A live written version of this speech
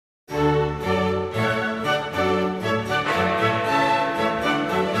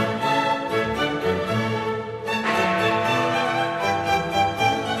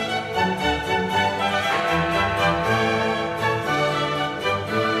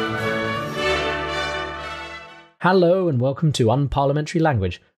Hello and welcome to Unparliamentary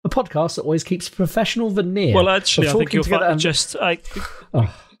Language, a podcast that always keeps a professional veneer. Well, actually, I think you'll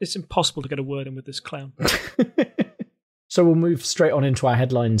it's impossible to get a word in with this clown. So we'll move straight on into our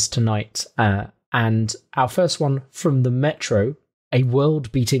headlines tonight. And our first one from the Metro, a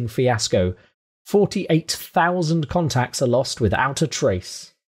world-beating fiasco. 48,000 contacts are lost without a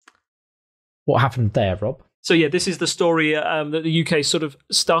trace. What happened there, Rob? So yeah, this is the story that the UK is sort of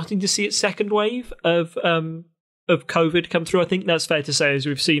starting to see its second wave of COVID come through. I think that's fair to say, as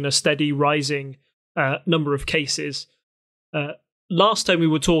we've seen a steady rising number of cases. Last time we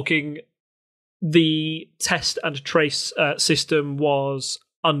were talking, the test and trace system was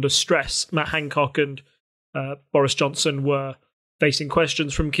under stress. Matt Hancock and Boris Johnson were facing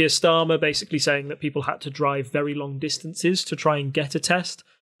questions from Keir Starmer, basically saying that people had to drive very long distances to try and get a test,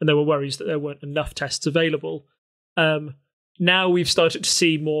 and there were worries that there weren't enough tests available. Now we've started to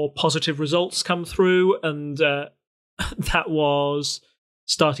see more positive results come through, and that was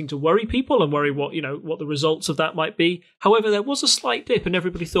starting to worry people and worry what the results of that might be. However, there was a slight dip, and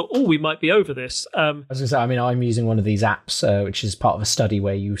everybody thought, "Oh, we might be over this." I was going to say, I'm using one of these apps, which is part of a study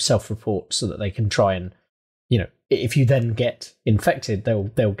where you self-report so that they can try and, if you then get infected,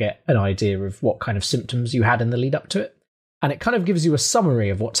 they'll get an idea of what kind of symptoms you had in the lead up to it. And it kind of gives you a summary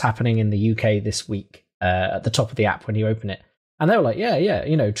of what's happening in the UK this week at the top of the app when you open it. And they were like,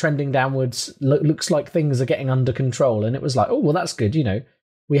 yeah, trending downwards, looks like things are getting under control. And it was like, oh, well, that's good.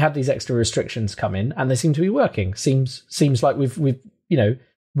 We had these extra restrictions come in and they seem to be working. Seems like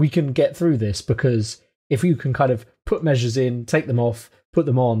we can get through this, because if you can kind of put measures in, take them off, put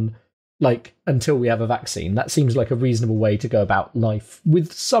them on, until we have a vaccine, that seems like a reasonable way to go about life,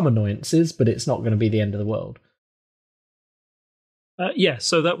 with some annoyances, but it's not going to be the end of the world.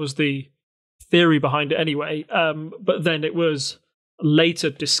 So that was the theory behind it anyway. But then it was later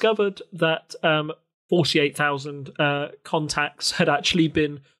discovered that 48,000 contacts had actually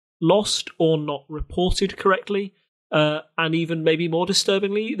been lost or not reported correctly. And even maybe more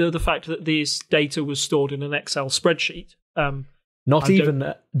disturbingly, the fact that this data was stored in an Excel spreadsheet. Not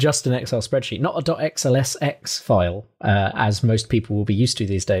even just an Excel spreadsheet, not a .xlsx file, as most people will be used to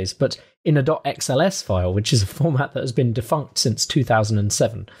these days, but in a .xls file, which is a format that has been defunct since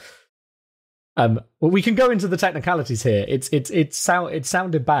 2007. Well, we can go into the technicalities here. It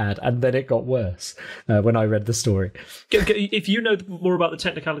sounded bad, and then it got worse when I read the story. If you know more about the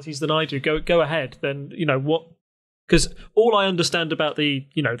technicalities than I do, go ahead. Then what? Because all I understand about the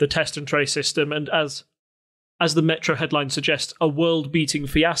test and trace system, and as the Metro headline suggests, a world-beating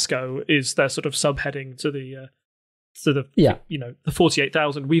fiasco is their sort of subheading to the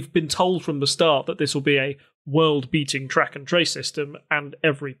 48,000. We've been told from the start that this will be a world-beating track and trace system, and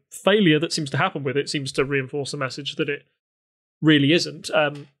every failure that seems to happen with it seems to reinforce the message that it really isn't.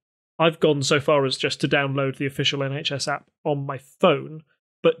 I've gone so far as just to download the official NHS app on my phone,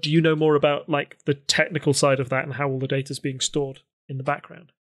 but do you know more about the technical side of that and how all the data is being stored in the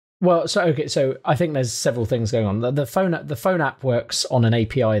background? Well, so I think there's several things going on. The phone app works on an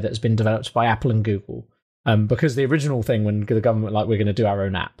API that's been developed by Apple and Google, because the original thing when the government we're going to do our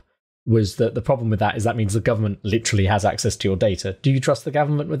own app was that the problem with that is that means the government literally has access to your data. Do you trust the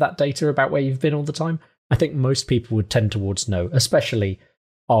government with that data about where you've been all the time? I think most people would tend towards no, especially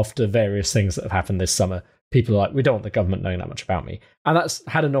after various things that have happened this summer. People are like, we don't want the government knowing that much about me. And that's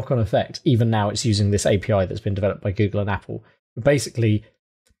had a knock-on effect. Even now it's using this API that's been developed by Google and Apple. But basically,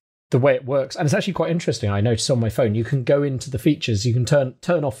 the way it works, and it's actually quite interesting, I noticed on my phone, you can go into the features, you can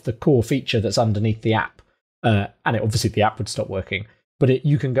turn off the core feature that's underneath the app, and obviously the app would stop working, but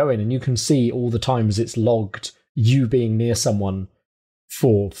you can go in and you can see all the times it's logged you being near someone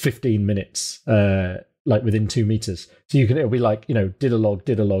for 15 minutes, within 2 meters. So it'll be did a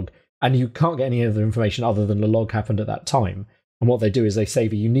log, and you can't get any other information other than the log happened at that time. And what they do is they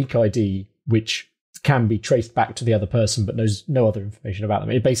save a unique ID, which can be traced back to the other person, but knows no other information about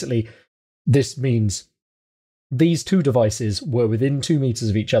them. This means these two devices were within 2 meters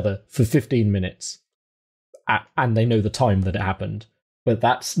of each other for 15 minutes, and they know the time that it happened. But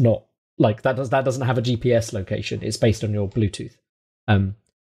that's not that doesn't have a GPS location. It's based on your Bluetooth.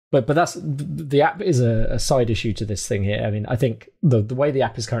 But that's the app is a side issue to this thing here. I mean, I think the way the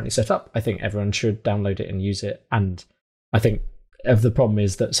app is currently set up, I think everyone should download it and use it. And I think the problem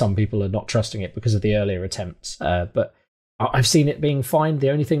is that some people are not trusting it because of the earlier attempts. But I've seen it being fine.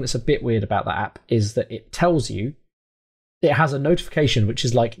 The only thing that's a bit weird about that app is that it tells you, it has a notification which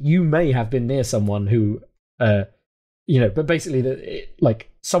is you may have been near someone who, but basically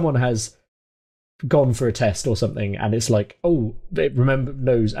someone has gone for a test or something, and it's it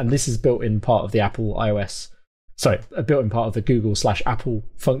knows, and this is built in part of the Apple iOS a built-in part of the Google/Apple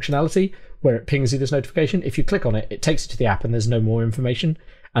functionality where it pings you this notification. If you click on it, it takes you to the app and there's no more information.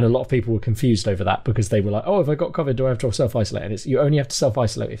 And a lot of people were confused over that because they were like, oh, if I got COVID, do I have to self-isolate? And you only have to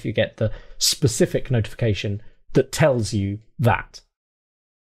self-isolate if you get the specific notification that tells you that.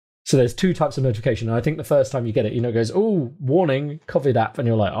 So there's two types of notification. And I think the first time you get it, it goes, oh, warning, COVID app. And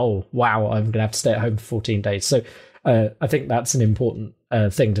you're like, oh, wow, I'm going to have to stay at home for 14 days. So I think that's an important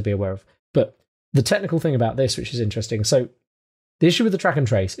thing to be aware of. But the technical thing about this, which is interesting. So the issue with the track and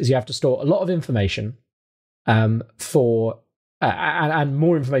trace is you have to store a lot of information for... and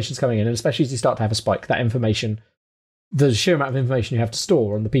more information is coming in, and especially as you start to have a spike, that information, the sheer amount of information you have to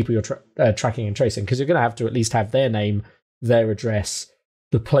store on the people you're tracking and tracing, because you're going to have to at least have their name, their address,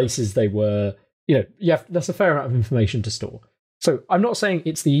 the places they were. That's a fair amount of information to store. So I'm not saying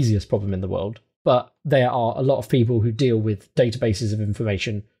it's the easiest problem in the world, but there are a lot of people who deal with databases of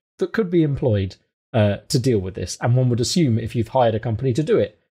information that could be employed to deal with this. And one would assume if you've hired a company to do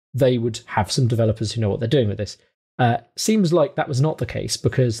it, they would have some developers who know what they're doing with this. Seems like that was not the case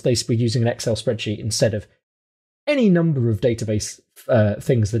because they were using an Excel spreadsheet instead of any number of database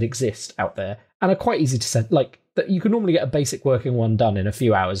things that exist out there and are quite easy to set. Like that, you can normally get a basic working one done in a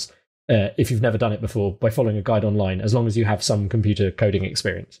few hours if you've never done it before by following a guide online, as long as you have some computer coding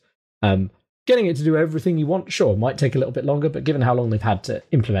experience. Getting it to do everything you want, sure, might take a little bit longer, but given how long they've had to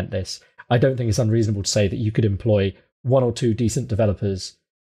implement this, I don't think it's unreasonable to say that you could employ one or two decent developers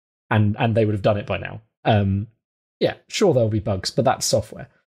and they would have done it by now. Yeah, sure, there'll be bugs, but that's software.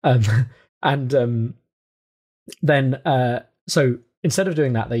 Then, so instead of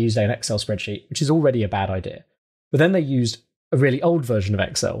doing that, they used an Excel spreadsheet, which is already a bad idea. But then they used a really old version of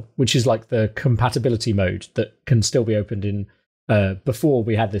Excel, which is like the compatibility mode that can still be opened in before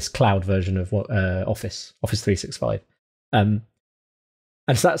we had this cloud version of Office 365. And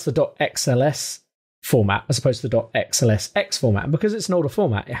so that's the .xls format as opposed to the .xlsx format. And because it's an older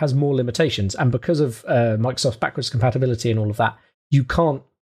format, it has more limitations. And because of Microsoft's backwards compatibility and all of that, you can't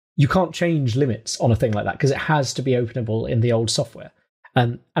change limits on a thing like that because it has to be openable in the old software.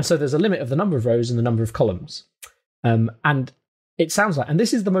 And so there's a limit of the number of rows and the number of columns. And it sounds like, and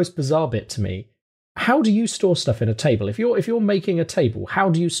this is the most bizarre bit to me, how do you store stuff in a table? If you're making a table, how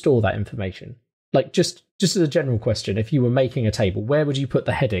do you store that information? Like just as a general question, if you were making a table, where would you put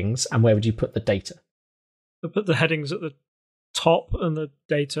the headings and where would you put the data? I put the headings at the top and the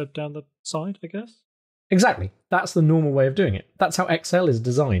data down the side, I guess. Exactly. That's the normal way of doing it. That's how Excel is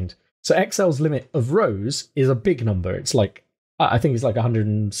designed. So Excel's limit of rows is a big number. It's like, I think it's like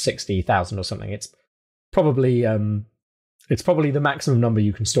 160,000 or something. It's probably the maximum number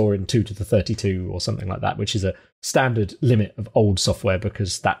you can store in 2 to the 32 or something like that, which is a standard limit of old software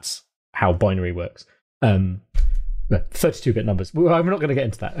because that's how binary works. 32-bit numbers. Well, I'm not going to get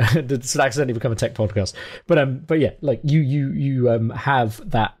into that. It's accidentally become a tech podcast. But yeah, like you have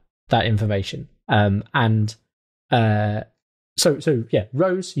that information. So yeah,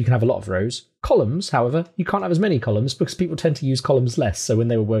 rows, you can have a lot of rows. Columns, however, you can't have as many columns because people tend to use columns less. So when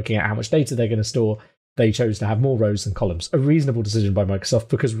they were working out how much data they're going to store, they chose to have more rows than columns. A reasonable decision by Microsoft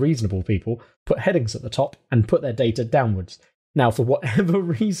because reasonable people put headings at the top and put their data downwards. Now, for whatever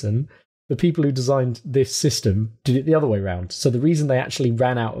reason, the people who designed this system did it the other way around. So the reason they actually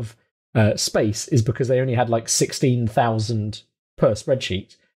ran out of space is because they only had like 16,000 per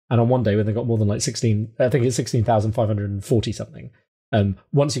spreadsheet. And on one day when they got more than like 16,540 something,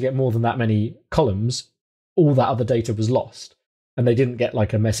 once you get more than that many columns, all that other data was lost. And they didn't get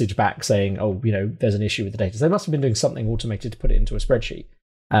like a message back saying, oh, there's an issue with the data. So they must have been doing something automated to put it into a spreadsheet.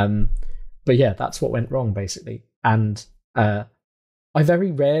 But yeah, that's what went wrong, basically. And I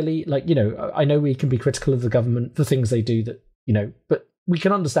very rarely, I know we can be critical of the government for things they do that, but we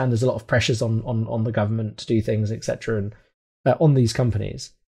can understand there's a lot of pressures on the government to do things, etc., and on these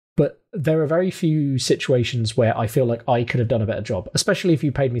companies. But there are very few situations where I feel like I could have done a better job, especially if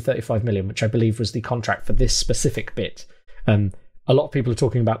you paid me 35 million, which I believe was the contract for this specific bit. A lot of people are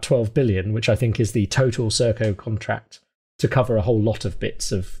talking about 12 billion, which I think is the total Serco contract to cover a whole lot of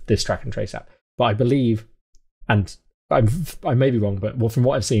bits of this track and trace app. But I believe, and I may be wrong, but from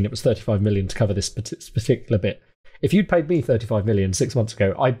what I've seen, it was 35 million to cover this particular bit. If you'd paid me 35 million 6 months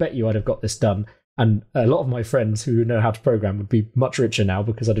ago, I bet you I'd have got this done. And a lot of my friends who know how to program would be much richer now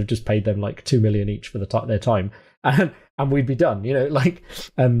because I'd have just paid them like 2 million each for their time, and we'd be done.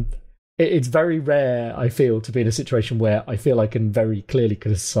 It's very rare, I feel, to be in a situation where I feel I can very clearly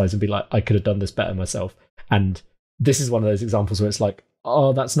criticize and be like, I could have done this better myself. And this is one of those examples where it's like,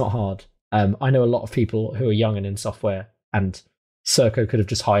 oh, that's not hard. I know a lot of people who are young and in software, and Serco could have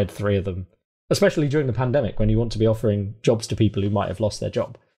just hired 3 of them, especially during the pandemic when you want to be offering jobs to people who might have lost their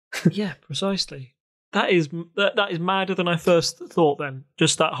job. Yeah, precisely. That is madder than I first thought. Then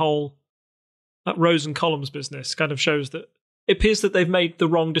just that rows and columns business kind of shows that it appears that they've made the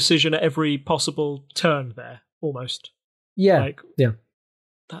wrong decision at every possible turn there, almost. Yeah, yeah.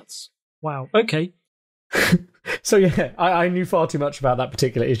 That's wow. Okay. So yeah, I knew far too much about that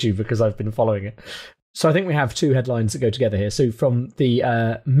particular issue because I've been following it. So I think we have two headlines that go together here. So from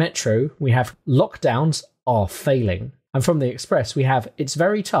the Metro, we have lockdowns are failing. And from the Express, we have it's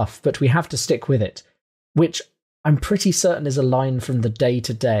very tough, but we have to stick with it, which I'm pretty certain is a line from the Day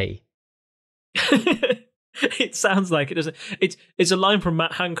to Day. It sounds like it, doesn't it? It's a line from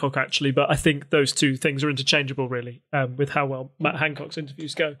Matt Hancock, actually, but I think those two things are interchangeable, really, with how well Matt Hancock's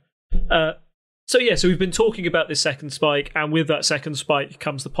interviews go. So we've been talking about this second spike, and with that second spike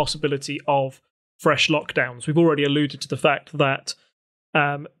comes the possibility of fresh lockdowns. We've already alluded to the fact that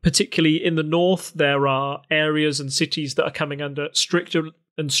particularly in the north, there are areas and cities that are coming under stricter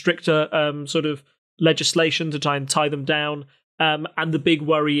and stricter sort of legislation to try and tie them down. And the big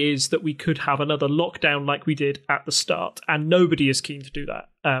worry is that we could have another lockdown like we did at the start, and nobody is keen to do that.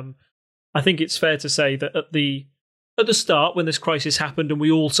 I think it's fair to say that at the start, when this crisis happened and we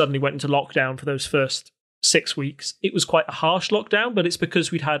all suddenly went into lockdown for those first 6 weeks, it was quite a harsh lockdown, but it's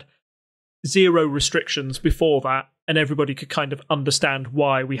because we'd had zero restrictions before that, and everybody could kind of understand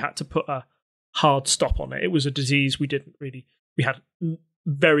why we had to put a hard stop on it. It was a disease we had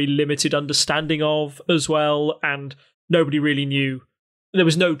very limited understanding of as well, and nobody really knew. There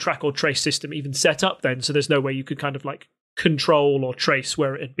was no track or trace system even set up then, so there's no way you could kind of like control or trace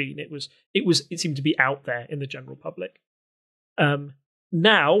where it had been. It seemed to be out there in the general public.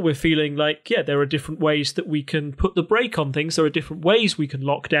 Now we're feeling like, yeah, there are different ways that we can put the brake on things. There are different ways we can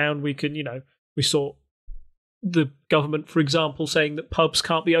lock down. We can, we saw the government, for example, saying that pubs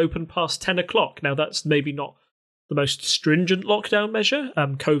can't be open past 10 o'clock. Now, that's maybe not the most stringent lockdown measure.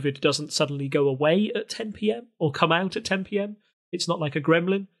 COVID doesn't suddenly go away at 10 p.m. or come out at 10 p.m. It's not like a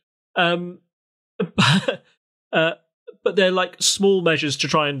gremlin. But they're like small measures to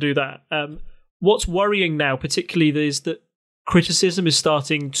try and do that. What's worrying now, particularly, is that criticism is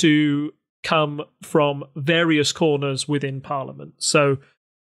starting to come from various corners within Parliament. So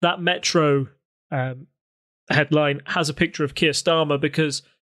that Metro headline has a picture of Keir Starmer because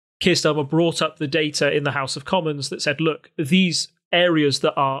Keir Starmer brought up the data in the House of Commons that said, look, these areas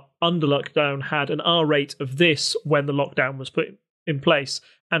that are under lockdown had an R rate of this when the lockdown was put in place.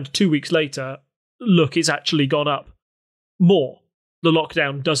 And 2 weeks later, look, it's actually gone up more. The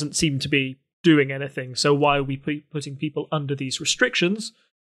lockdown doesn't seem to be doing anything. So why are we putting people under these restrictions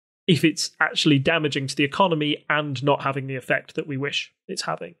if it's actually damaging to the economy and not having the effect that we wish it's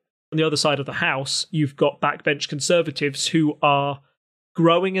having? On the other side of the House, you've got backbench Conservatives who are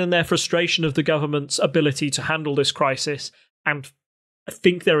growing in their frustration of the government's ability to handle this crisis, and I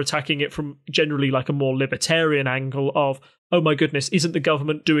think they're attacking it from generally like a more libertarian angle of, oh my goodness, isn't the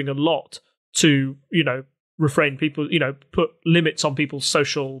government doing a lot to, refrain people, put limits on people's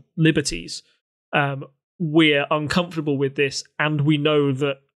social liberties? We're uncomfortable with this, and we know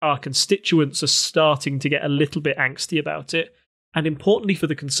that our constituents are starting to get a little bit angsty about it. And importantly for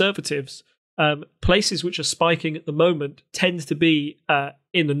the Conservatives, places which are spiking at the moment tend to be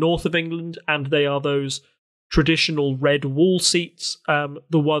in the north of England, and they are those traditional red wall seats,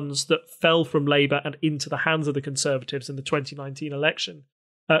 the ones that fell from Labour and into the hands of the Conservatives in the 2019 election.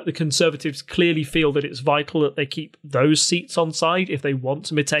 The Conservatives clearly feel that it's vital that they keep those seats on side if they want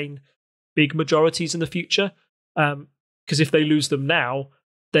to maintain big majorities in the future. Because if they lose them now,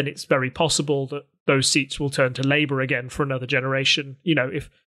 then it's very possible that those seats will turn to Labour again for another generation. If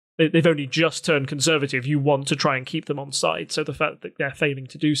they've only just turned Conservative, you want to try and keep them on side. So the fact that they're failing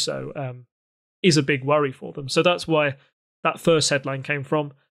to do so is a big worry for them. So that's why that first headline came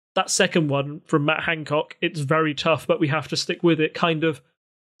from. That second one from Matt Hancock, it's very tough, but we have to stick with it, kind of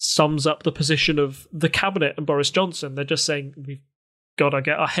sums up the position of the cabinet and Boris Johnson. They're just saying we've got to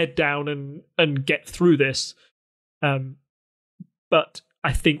get our head down and get through this. But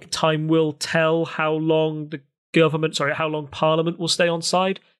I think time will tell how long how long Parliament will stay on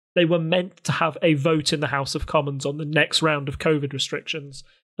side. They were meant to have a vote in the House of Commons on the next round of COVID restrictions,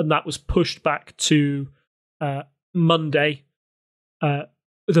 and that was pushed back to Monday. The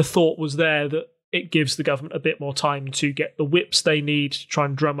thought was there that it gives the government a bit more time to get the whips they need to try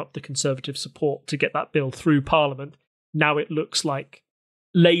and drum up the Conservative support to get that bill through Parliament. Now it looks like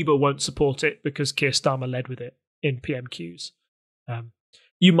Labour won't support it because Keir Starmer led with it in PMQs.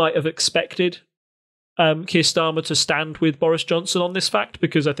 You might have expected Keir Starmer to stand with Boris Johnson on this fact,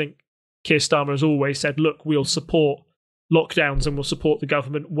 because I think Keir Starmer has always said, look, we'll support lockdowns and we'll support the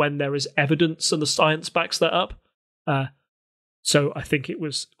government when there is evidence and the science backs that up. So I think it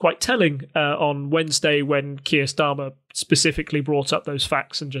was quite telling on Wednesday when Keir Starmer specifically brought up those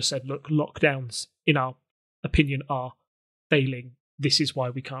facts and just said, look, lockdowns, in our opinion, are failing. This is why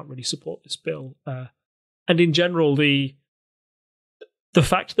we can't really support this bill. And in general, the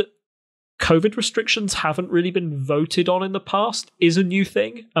fact that COVID restrictions haven't really been voted on in the past is a new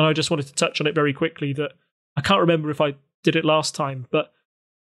thing. And I just wanted to touch on it very quickly that I can't remember if I did it last time, but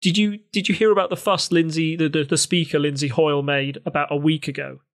did you hear about the fuss the speaker, Lindsay Hoyle, made about a week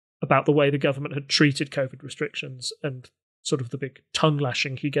ago about the way the government had treated COVID restrictions and sort of the big tongue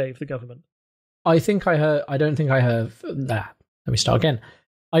lashing he gave the government? I think I heard. I don't think I heard. Let me start again.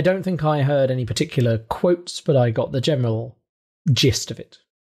 I don't think I heard any particular quotes, but I got the general gist of it.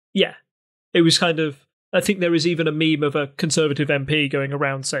 Yeah. It was kind of, I think there is even a meme of a Conservative MP going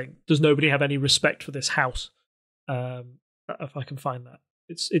around saying, does nobody have any respect for this house? If I can find that.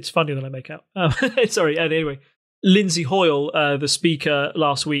 It's funnier than I make out. Sorry, anyway. Lindsay Hoyle, the speaker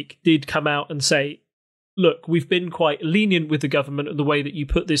last week, did come out and say, look, we've been quite lenient with the government and the way that you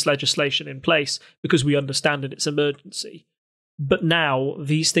put this legislation in place because we understand that it's emergency. But now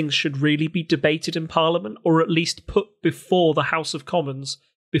these things should really be debated in Parliament, or at least put before the House of Commons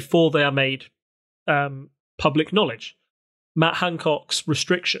before they are made public knowledge. Matt Hancock's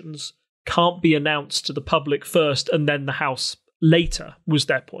restrictions can't be announced to the public first and then the House later, was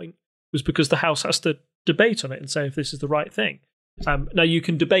their point, was because the House has to debate on it and say if this is the right thing. Now, you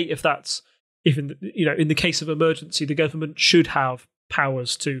can debate if that's, if in the case of emergency, the government should have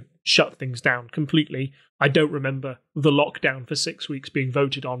powers to shut things down completely. I don't remember the lockdown for 6 weeks being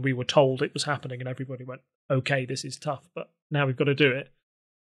voted on. We were told it was happening and everybody went, okay, this is tough, but now we've got to do it.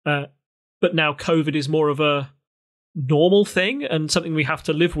 But now COVID is more of a normal thing and something we have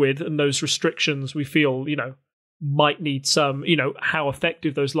to live with, and those restrictions we feel, might need some, how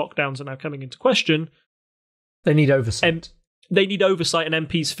effective those lockdowns are now coming into question. They need oversight. They need oversight, and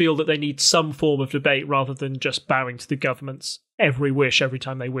MPs feel that they need some form of debate rather than just bowing to the government's every wish every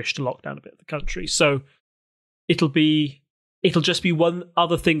time they wish to lock down a bit of the country. So it'll just be one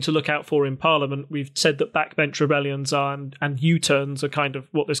other thing to look out for in Parliament. We've said that backbench rebellions are and U-turns are kind of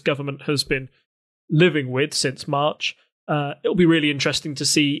what this government has been living with since March. It'll be really interesting to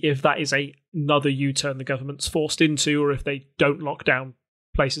see if that is another U-turn the government's forced into, or if they don't lock down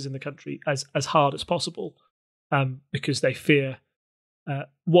places in the country as hard as possible, because they fear,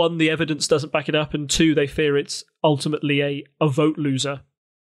 one, the evidence doesn't back it up, and two, they fear it's ultimately a vote loser.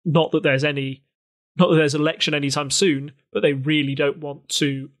 Not that there's election anytime soon, but they really don't want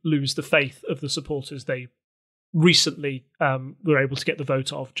to lose the faith of the supporters they recently were able to get the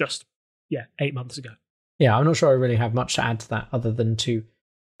vote of just 8 months ago. Yeah, I'm not sure I really have much to add to that other than to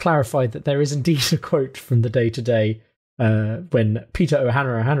clarify that there is indeed a quote from the day-to-day when Peter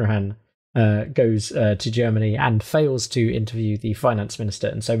O'Hanrahan goes to Germany and fails to interview the finance minister,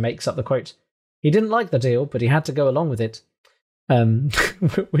 and so makes up the quote, he didn't like the deal, but he had to go along with it.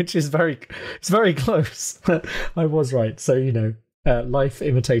 Which is it's very close. I was right. So, life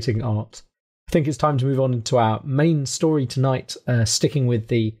imitating art. I think it's time to move on to our main story tonight. Sticking with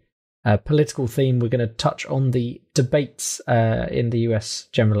the political theme, we're going to touch on the debates in the US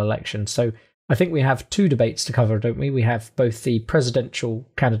general election. So I think we have two debates to cover, don't we? We have both the presidential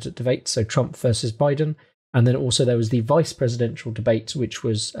candidate debate, so Trump versus Biden, and then also there was the vice presidential debate, which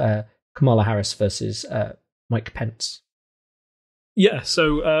was Kamala Harris versus Mike Pence. Yeah,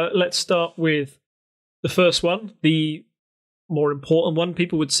 so let's start with the first one, the more important one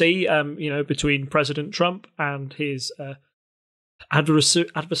people would see, between President Trump and his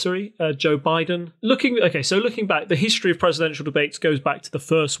adversary, Joe Biden. Looking back, the history of presidential debates goes back to the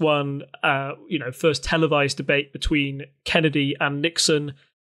first one, first televised debate between Kennedy and Nixon,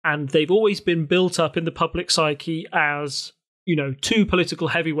 and they've always been built up in the public psyche as, two political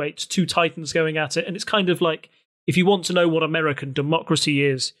heavyweights, two titans going at it, and it's kind of like, if you want to know what American democracy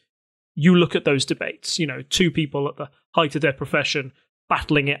is, you look at those debates, two people at the height of their profession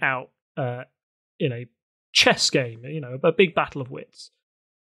battling it out in a chess game, a big battle of wits.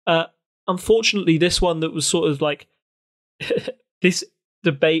 Unfortunately, this one that was sort of like, this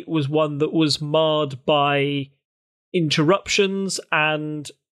debate was one that was marred by interruptions and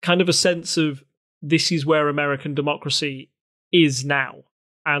kind of a sense of this is where American democracy is now.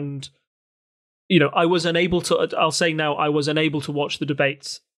 And I was unable to watch the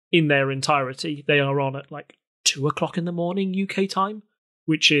debates in their entirety. They are on at 2:00 in the morning UK time,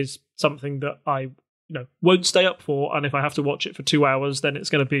 which is something that I, won't stay up for. And if I have to watch it for 2 hours, then it's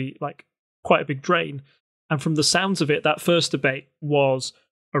going to be quite a big drain. And from the sounds of it, that first debate was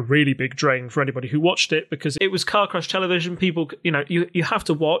a really big drain for anybody who watched it, because it was car crash television. People, you have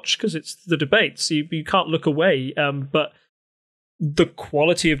to watch because it's the debates. You can't look away. But the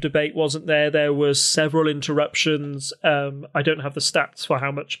quality of debate wasn't there. There were several interruptions. I don't have the stats for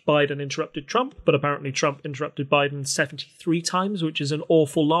how much Biden interrupted Trump, but apparently Trump interrupted Biden 73 times, which is an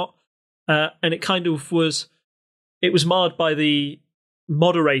awful lot. And it kind of was marred by the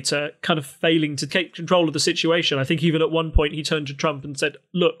moderator kind of failing to take control of the situation. I think even at one point he turned to Trump and said,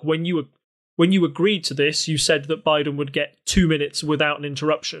 look, when you agreed to this, you said that Biden would get 2 minutes without an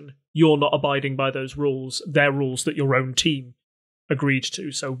interruption. You're not abiding by those rules. They're rules that your own team agreed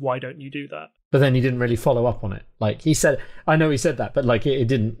to, so why don't you do that? But then he didn't really follow up on it. Like he said, I know he said that, but like it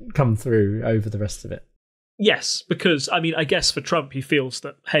didn't come through over the rest of it. Yes, because I mean, I guess for Trump, he feels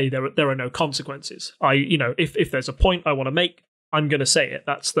that, hey, there are no consequences. If there's a point I want to make, I'm going to say it.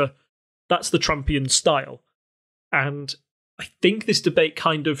 That's the Trumpian style. And I think this debate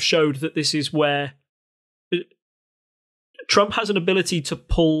kind of showed that this is where Trump has an ability to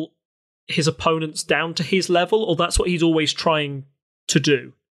pull his opponents down to his level, or that's what he's always trying to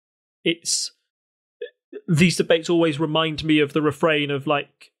do. These debates always remind me of the refrain of,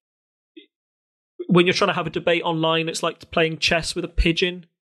 like, when you're trying to have a debate online, it's like playing chess with a pigeon.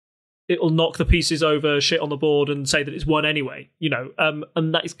 It'll knock the pieces over, shit on the board, and say that it's won anyway,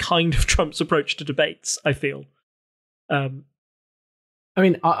 and that is kind of Trump's approach to debates, I feel. I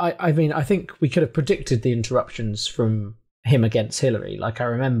think we could have predicted the interruptions from him against Hillary. Like, I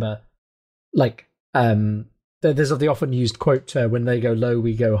remember, there's the often used quote, when they go low,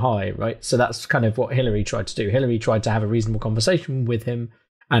 we go high, right? So that's kind of what Hillary tried to do. Hillary tried to have a reasonable conversation with him,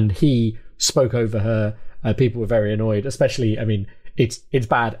 and he spoke over her. People were very annoyed, especially, it's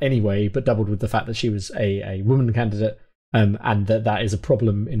bad anyway, but doubled with the fact that she was a woman candidate, and that is a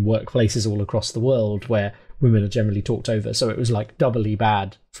problem in workplaces all across the world where women are generally talked over. So it was like doubly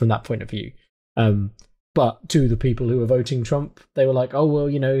bad from that point of view. But to the people who were voting Trump, they were like, oh, well,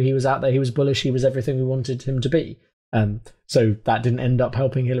 he was out there, he was bullish, he was everything we wanted him to be. So that didn't end up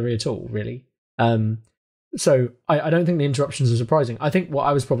helping Hillary at all, really. So I don't think the interruptions are surprising. I think what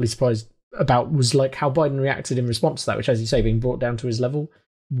I was probably surprised about was like how Biden reacted in response to that, which, as you say, being brought down to his level,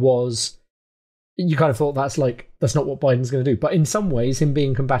 was, you kind of thought that's not what Biden's going to do. But in some ways, him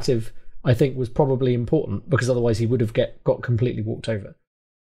being combative, I think, was probably important, because otherwise he would have got completely walked over.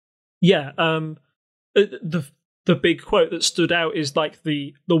 Yeah, the big quote that stood out is like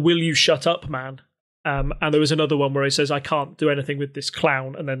the "Will you shut up, man?" And there was another one where he says, "I can't do anything with this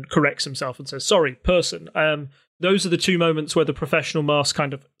clown," and then corrects himself and says, "Sorry, person." Those are the two moments where the professional mask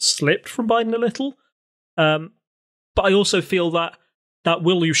kind of slipped from Biden a little. But I also feel that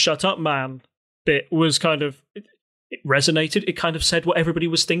 "Will you shut up, man?" bit was kind of, it resonated. It kind of said what everybody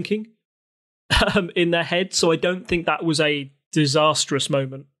was thinking in their head. So I don't think that was a disastrous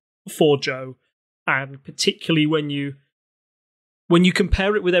moment for Joe. And particularly when you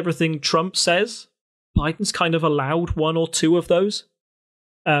compare it with everything Trump says, Biden's kind of allowed one or two of those.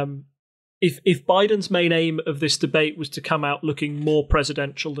 If Biden's main aim of this debate was to come out looking more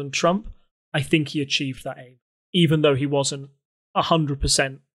presidential than Trump, I think he achieved that aim, even though he wasn't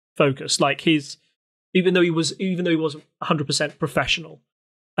 100% focused. Like even though he wasn't 100% professional,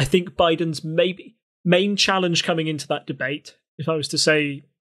 I think Biden's main challenge coming into that debate, if I was to say,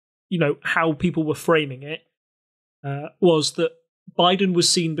 how people were framing it, was that Biden was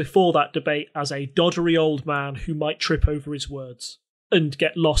seen before that debate as a doddery old man who might trip over his words and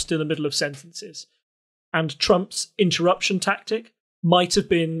get lost in the middle of sentences. And Trump's interruption tactic might have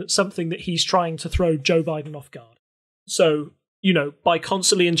been something that he's trying to throw Joe Biden off guard. So, by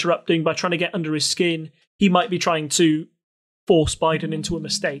constantly interrupting, by trying to get under his skin, he might be trying to force Biden into a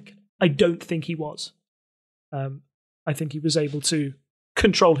mistake. I don't think he was. I think he was able to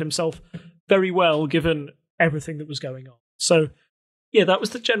control himself very well, given everything that was going on. So, yeah, that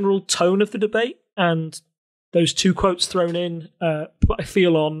was the general tone of the debate, and those two quotes thrown in. But I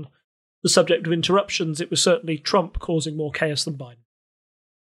feel on the subject of interruptions, it was certainly Trump causing more chaos than Biden.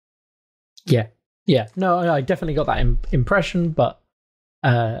 Yeah. No, I definitely got that impression, but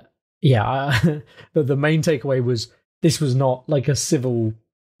the main takeaway was this was not like a civil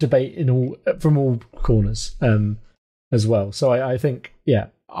debate from all corners as well. So I think,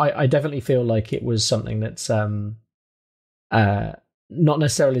 I definitely feel like it was something that's not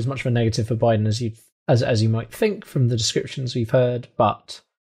necessarily as much of a negative for Biden as you might think from the descriptions we've heard, but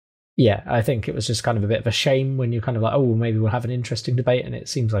yeah, I think it was just kind of a bit of a shame when you're kind of like, oh, well, maybe we'll have an interesting debate, and it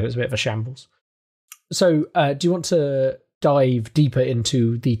seems like it was a bit of a shambles. So do you want to dive deeper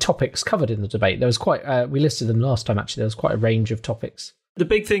into the topics covered in the debate? There was we listed them last time, actually. There was quite a range of topics. The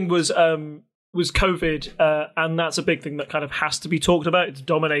big thing was COVID, and that's a big thing that kind of has to be talked about. It's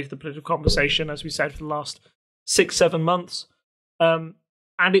dominated the political conversation, as we said, for the last 6-7 months. And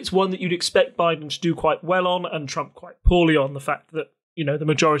And it's one that you'd expect Biden to do quite well on and Trump quite poorly on. The fact that, the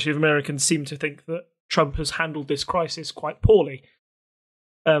majority of Americans seem to think that Trump has handled this crisis quite poorly.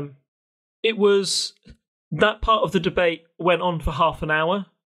 It was... That part of the debate went on for half an hour,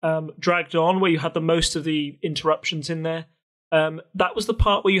 dragged on, where you had the most of the interruptions in there. That was the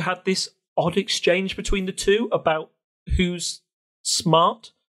part where you had this odd exchange between the two about who's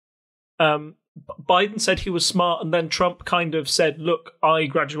smart. Biden said he was smart, and then Trump kind of said, look, I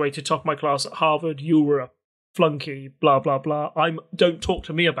graduated top of my class at Harvard, you were a flunky, blah, blah, blah. Don't talk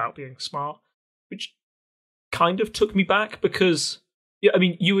to me about being smart, which kind of took me back because,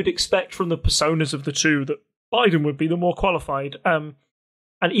 you would expect from the personas of the two that Biden would be the more qualified. And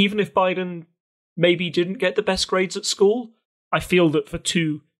even if Biden maybe didn't get the best grades at school, I feel that for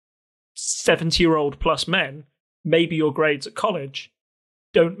two 70-year-old plus men, maybe your grades at college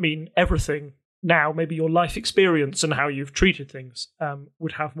don't mean everything now. Maybe your life experience and how you've treated things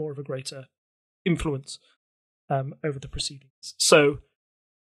would have more of a greater influence over the proceedings. So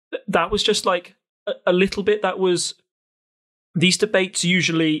that was just like a little bit. That was... These debates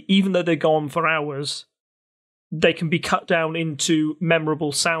usually, even though they go on for hours, they can be cut down into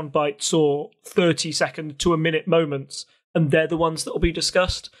memorable sound bites or 30-second to a minute moments, and they're the ones that will be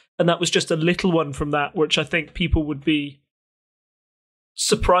discussed. And that was just a little one from that, which I think people would be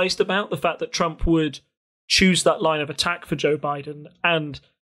surprised about, the fact that Trump would choose that line of attack for Joe Biden. And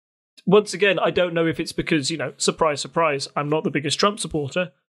once again, I don't know if it's because, surprise, surprise, I'm not the biggest Trump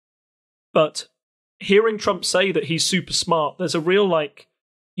supporter, but hearing Trump say that he's super smart, there's a real,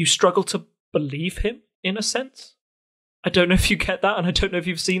 you struggle to believe him, in a sense. I don't know if you get that, and I don't know if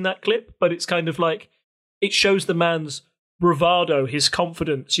you've seen that clip, but it's kind of it shows the man's bravado, his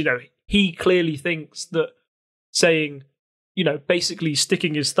confidence. He clearly thinks that saying, basically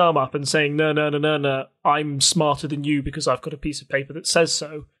sticking his thumb up and saying, no, I'm smarter than you because I've got a piece of paper that says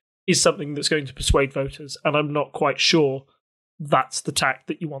so, is something that's going to persuade voters. And I'm not quite sure that's the tack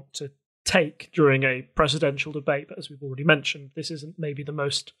that you want to take during a presidential debate. But as we've already mentioned, this isn't maybe the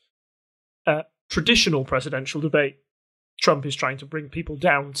most traditional presidential debate. Trump is trying to bring people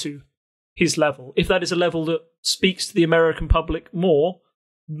down to his level. If that is a level that speaks to the American public more,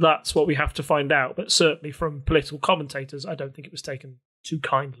 that's what we have to find out. But certainly from political commentators, I don't think it was taken too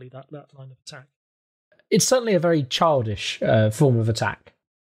kindly, that line of attack. It's certainly a very childish form of attack.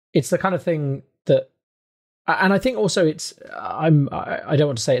 It's the kind of thing that... And I think also I don't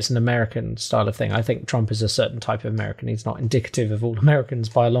want to say it's an American style of thing. I think Trump is a certain type of American. He's not indicative of all Americans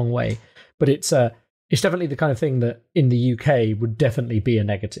by a long way. But it's definitely the kind of thing that in the UK would definitely be a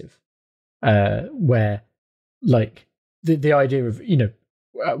negative. Where, the idea of,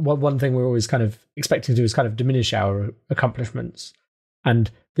 one thing we're always kind of expecting to do is kind of diminish our accomplishments. And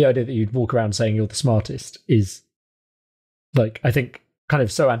the idea that you'd walk around saying you're the smartest is, I think, kind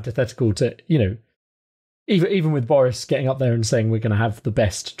of so antithetical to, even with Boris getting up there and saying we're going to have the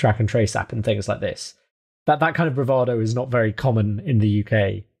best track and trace app and things like this, that kind of bravado is not very common in the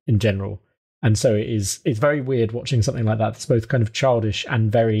UK in general. And so it's very weird watching something like that that's both kind of childish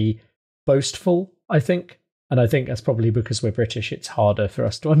and very boastful, I think. And I think that's probably because we're British, it's harder for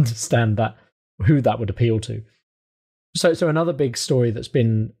us to understand who that would appeal to. So another big story that's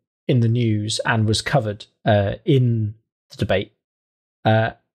been in the news and was covered in the debate,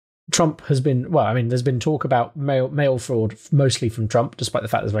 Trump has been, there's been talk about mail fraud, mostly from Trump, despite the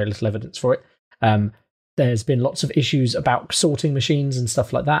fact there's very little evidence for it. There's been lots of issues about sorting machines and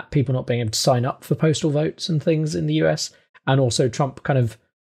stuff like that, people not being able to sign up for postal votes and things in the US, and also Trump kind of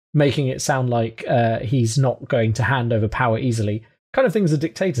making it sound like he's not going to hand over power easily. Kind of things a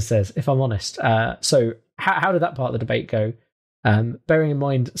dictator says, if I'm honest. So how did that part of the debate go? Bearing in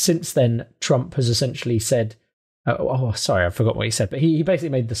mind, since then, Trump has essentially said, sorry, I forgot what he said, but he basically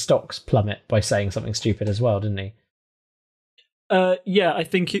made the stocks plummet by saying something stupid as well, didn't he? Yeah, I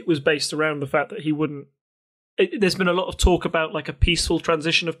think it was based around the fact that he wouldn't... There's been a lot of talk about a peaceful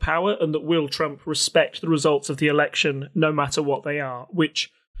transition of power, and that will Trump respect the results of the election no matter what they are,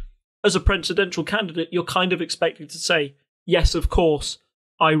 which, as a presidential candidate, you're kind of expected to say, yes, of course,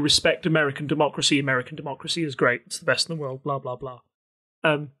 I respect American democracy. American democracy is great. It's the best in the world, blah, blah, blah.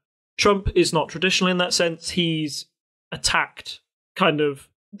 Trump is not traditional in that sense. He's attacked kind of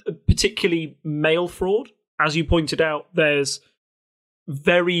particularly mail fraud. As you pointed out, there's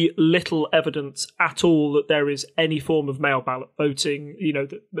very little evidence at all that there is any form of mail ballot voting,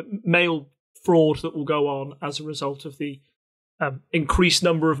 the mail fraud that will go on as a result of the increased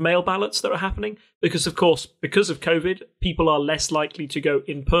number of mail ballots that are happening. Because, of course, because of COVID, people are less likely to go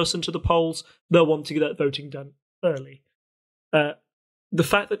in person to the polls. They'll want to get that voting done early. The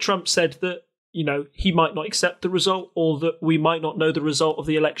fact that Trump said that he might not accept the result, or that we might not know the result of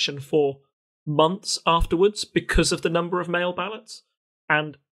the election for months afterwards because of the number of mail ballots.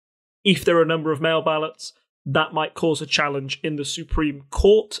 And if there are a number of mail ballots, that might cause a challenge in the Supreme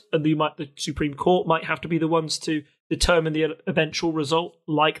Court, and the Supreme Court might have to be the ones to determine the eventual result,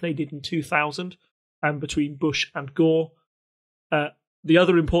 like they did in 2000 between Bush and Gore. The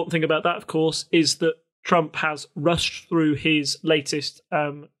other important thing about that, of course, is that Trump has rushed through his latest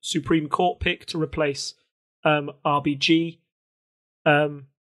Supreme Court pick to replace RBG,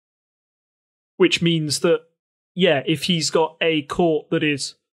 which means that, if he's got a court that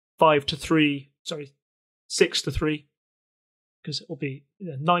is 6-3, because it will be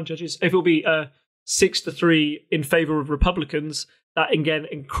 9 judges. If it will be 6-3 in favor of Republicans, that again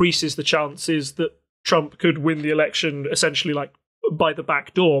increases the chances that Trump could win the election essentially like by the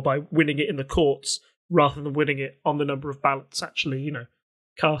back door, by winning it in the courts rather than winning it on the number of ballots actually,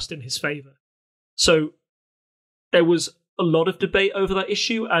 cast in his favor. So there was a lot of debate over that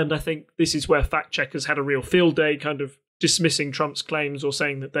issue, and I think this is where fact checkers had a real field day, kind of dismissing Trump's claims or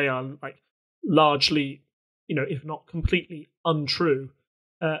saying that they are like largely, if not completely untrue.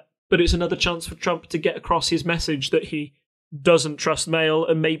 But it's another chance for Trump to get across his message that he doesn't trust mail,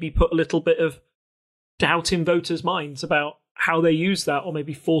 and maybe put a little bit of doubt in voters' minds about how they use that, or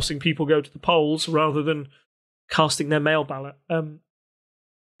maybe forcing people to go to the polls rather than casting their mail ballot.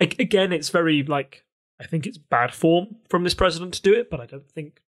 Again, it's very I think it's bad form from this president to do it, but I don't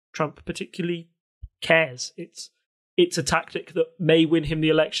think Trump particularly cares. It's a tactic that may win him the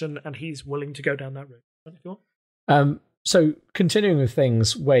election, and he's willing to go down that route. If you want. So continuing with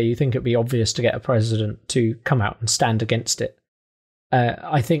things where you think it'd be obvious to get a president to come out and stand against it,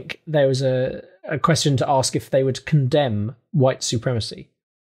 I think there was a question to ask if they would condemn white supremacy.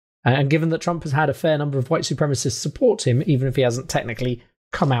 And given that Trump has had a fair number of white supremacists support him, even if he hasn't technically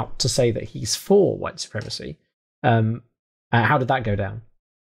come out to say that he's for white supremacy, how did that go down?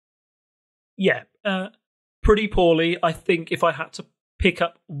 Yeah, pretty poorly. I think if I had to pick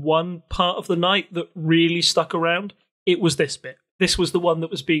up one part of the night that really stuck around, it was this bit. This was the one that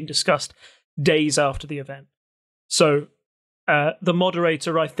was being discussed days after the event. So the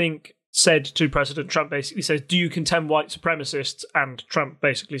moderator, I think, said to President Trump, basically says, "Do you condemn white supremacists?" And Trump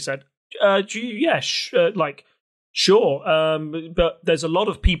basically said, sure, but there's a lot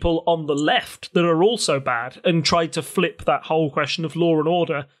of people on the left that are also bad," and tried to flip that whole question of law and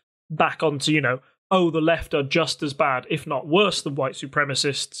order back onto, the left are just as bad, if not worse, than white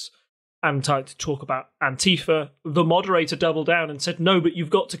supremacists, and tried to talk about Antifa. The moderator doubled down and said, "No, but you've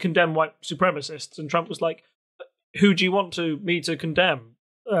got to condemn white supremacists." And Trump was like, "Who do you want me to condemn?"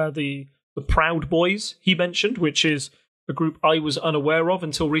 The Proud Boys, he mentioned, which is a group I was unaware of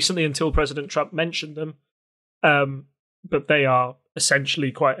until recently, until President Trump mentioned them. But they are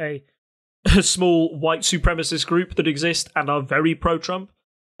essentially quite a small white supremacist group that exist and are very pro-Trump.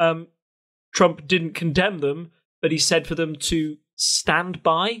 Trump didn't condemn them, but he said for them to stand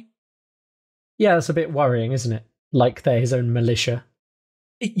by. Yeah, that's a bit worrying, isn't it? Like they're his own militia.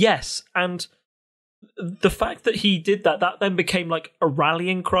 Yes, and the fact that he did that then became like a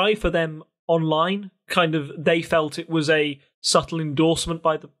rallying cry for them online. Kind of, they felt it was a subtle endorsement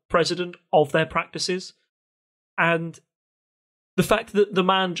by the president of their practices. And the fact that the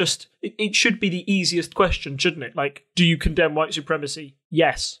man it should be the easiest question, shouldn't it? Like, do you condemn white supremacy?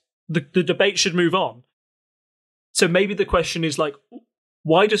 Yes. The debate should move on. So maybe the question is like,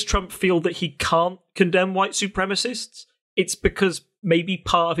 why does Trump feel that he can't condemn white supremacists? It's because maybe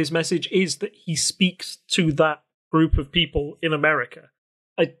part of his message is that he speaks to that group of people in America.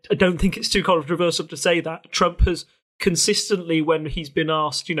 I don't think it's too controversial to say that. Trump has consistently, when he's been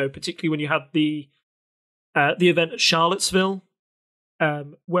asked, particularly when you had the event at Charlottesville,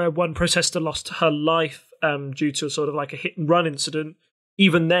 where one protester lost her life due to sort of like a hit and run incident,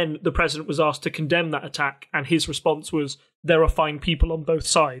 even then the president was asked to condemn that attack, and his response was, "There are fine people on both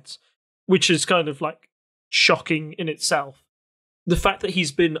sides," which is kind of like shocking in itself. The fact that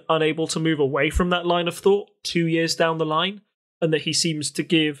he's been unable to move away from that line of thought 2 years down the line, and that he seems to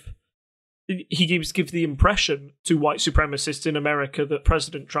give the impression to white supremacists in America that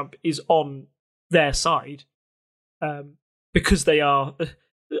President Trump is on their side, because they are.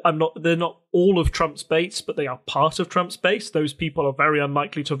 They're not all of Trump's base, but they are part of Trump's base. Those people are very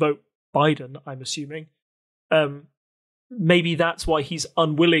unlikely to vote Biden, I'm assuming. Maybe that's why he's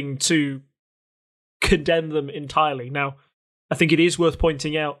unwilling to condemn them entirely. Now, I think it is worth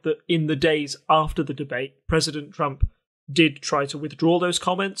pointing out that in the days after the debate, President Trump did try to withdraw those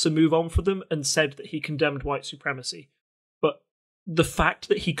comments and move on from them, and said that he condemned white supremacy. But the fact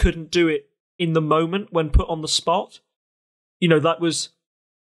that he couldn't do it in the moment when put on the spot, that was,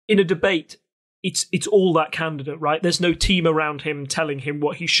 in a debate, it's all that candidate, right? There's no team around him telling him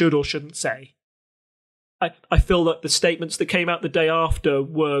what he should or shouldn't say. I feel that the statements that came out the day after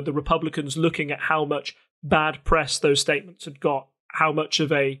were the Republicans looking at how much bad press those statements had got, how much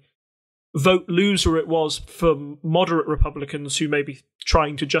of a vote loser it was for moderate Republicans who may be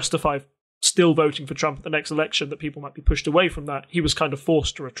trying to justify still voting for Trump at the next election, that people might be pushed away from that. He was kind of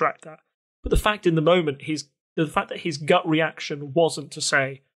forced to retract that. But the fact in the moment, the fact that his gut reaction wasn't to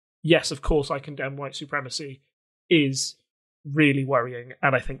say, yes, of course I condemn white supremacy, is really worrying.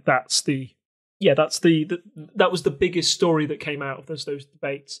 And I think that was the biggest story that came out of those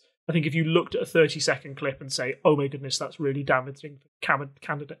debates. I think if you looked at a 30-second clip and say, oh my goodness, that's really damaging for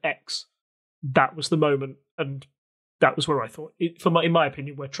candidate X, that was the moment, and that was where I thought, in my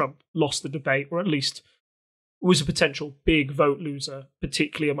opinion, where Trump lost the debate, or at least was a potential big vote loser,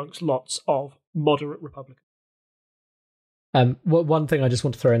 particularly amongst lots of moderate Republicans. One thing I just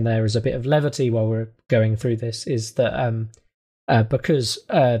want to throw in there as a bit of levity while we're going through this is that because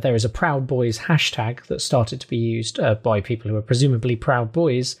there is a Proud Boys hashtag that started to be used by people who are presumably Proud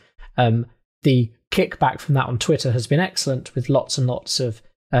Boys, the kickback from that on Twitter has been excellent, with lots and lots of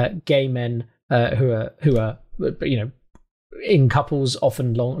gay men who are in couples,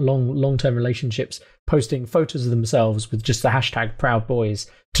 often long-term relationships, posting photos of themselves with just the hashtag Proud Boys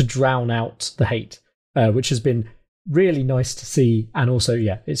to drown out the hate, which has been really nice to see. And also,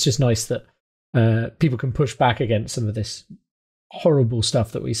 it's just nice that people can push back against some of this horrible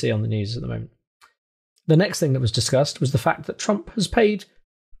stuff that we see on the news at the moment. The next thing that was discussed was the fact that Trump has paid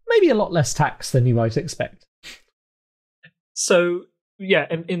maybe a lot less tax than you might expect. So,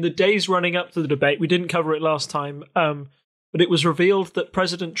 and in the days running up to the debate, we didn't cover it last time, but it was revealed that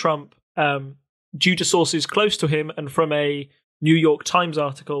President Trump, due to sources close to him and from a New York Times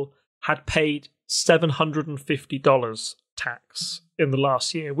article, had paid $750 tax in the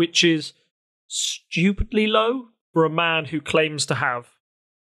last year, which is stupidly low for a man who claims to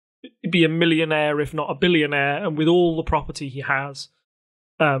be a millionaire, if not a billionaire, and with all the property he has.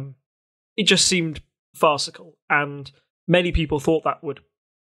 It just seemed farcical, and many people thought that would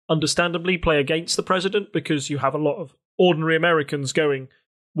understandably play against the president, because you have a lot of ordinary Americans going,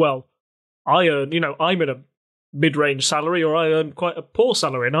 well, I earn, I'm in a mid-range salary, or I earn quite a poor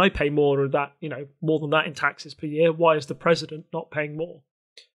salary, and I pay more than that in taxes per year. Why is the president not paying more?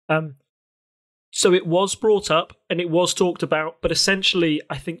 So it was brought up and it was talked about, but essentially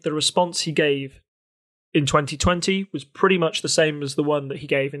I think the response he gave in 2020 was pretty much the same as the one that he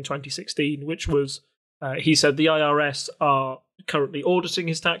gave in 2016, which was, he said the IRS are currently auditing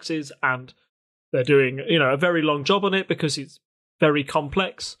his taxes and they're doing, a very long job on it because it's very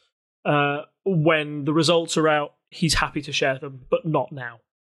complex. When the results are out, he's happy to share them, but not now.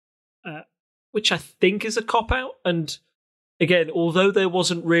 Which I think is a cop-out. And again, although there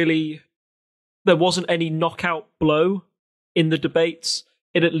wasn't any knockout blow in the debates,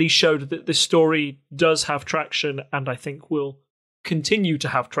 it at least showed that this story does have traction, and I think will continue to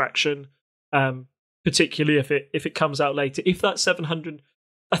have traction, particularly if it comes out later. If that 700,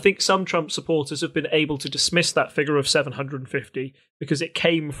 I think some Trump supporters have been able to dismiss that figure of 750 because it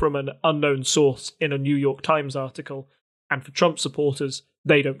came from an unknown source in a New York Times article, and for Trump supporters,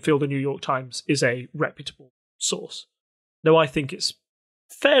 they don't feel the New York Times is a reputable source. Now, I think it's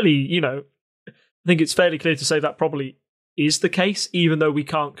fairly, clear to say that probably is the case, even though we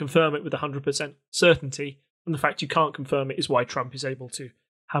can't confirm it with 100% certainty. And the fact you can't confirm it is why Trump is able to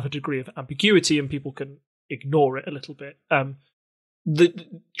have a degree of ambiguity and people can ignore it a little bit.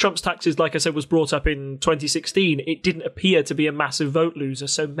 Trump's taxes, like I said, was brought up in 2016. It didn't appear to be a massive vote loser,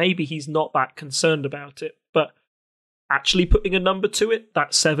 so maybe he's not that concerned about it. But actually putting a number to it,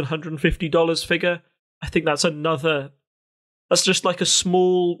 that $750 figure, I think that's just like a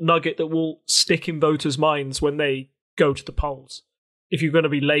small nugget that will stick in voters' minds when they go to the polls. If you're going to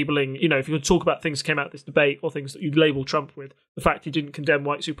be labeling, if you're going to talk about things that came out of this debate or things that you'd label Trump with, the fact he didn't condemn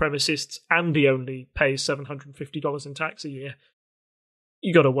white supremacists and he only pays $750 in tax a year,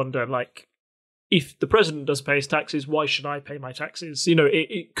 you got to wonder, if the president does pay his taxes, why should I pay my taxes?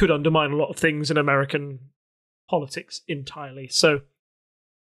 It could undermine a lot of things in American politics entirely. So,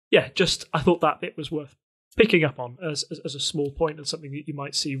 I thought that bit was worth picking up on as a small point and something that you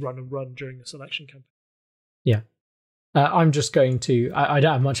might see run during this election campaign. Yeah. I'm just going to, I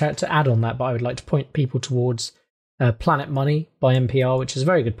don't have much to add on that, but I would like to point people towards Planet Money by NPR, which is a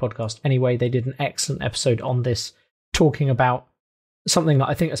very good podcast. Anyway, they did an excellent episode on this, talking about something that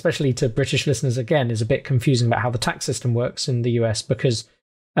I think, especially to British listeners, again, is a bit confusing about how the tax system works in the US, because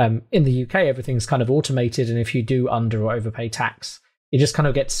in the UK, everything's kind of automated, and if you do under or overpay tax, it just kind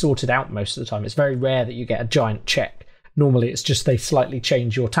of gets sorted out most of the time. It's very rare that you get a giant check normally it's just they slightly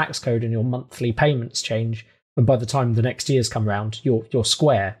change your tax code and your monthly payments change. And by the time the next year's come round, you're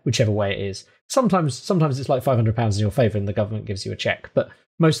square, whichever way it is. Sometimes it's like £500 in your favour and the government gives you a cheque. But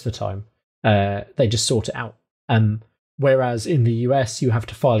most of the time, they just sort it out. Whereas in the US, you have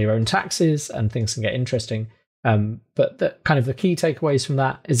to file your own taxes and things can get interesting. But the key takeaways from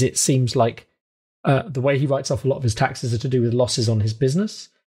that is it seems like the way he writes off a lot of his taxes are to do with losses on his business.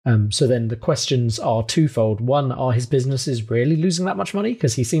 So then the questions are twofold. One, are his businesses really losing that much money?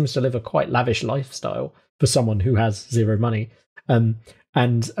 Because he seems to live a quite lavish lifestyle for someone who has zero money.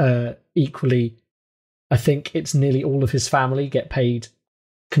 And equally, I think it's nearly all of his family get paid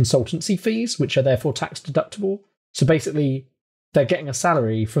consultancy fees, which are therefore tax deductible. So basically, they're getting a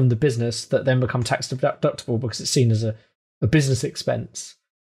salary from the business that then become tax deductible because it's seen as a business expense.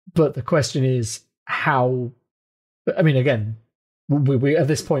 But the question is how... I mean, again, we at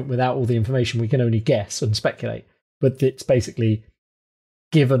this point, without all the information, we can only guess and speculate. But it's basically,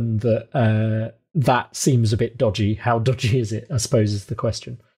 given that that seems a bit dodgy, how dodgy is it, I suppose, is the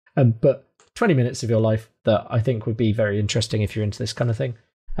question. But 20 minutes of your life that I think would be very interesting if you're into this kind of thing,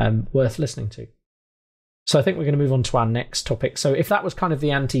 worth listening to. So I think we're going to move on to our next topic. So if that was kind of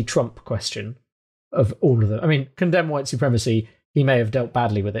the anti-Trump question of all of them, I mean, condemn white supremacy, he may have dealt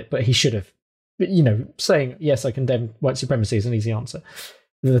badly with it, but he should have. You know, saying, yes, I condemn white supremacy is an easy answer.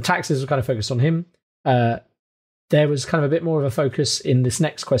 The taxes were kind of focused on him. There was kind of a bit more of a focus in this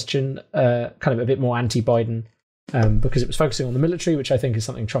next question, kind of a bit more anti-Biden, because it was focusing on the military, which I think is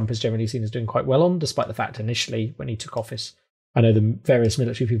something Trump is generally seen as doing quite well on, despite the fact initially when he took office, I know the various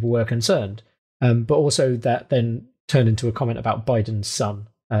military people were concerned. But also that then turned into a comment about Biden's son,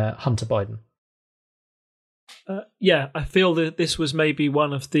 Hunter Biden. Yeah, I feel that this was maybe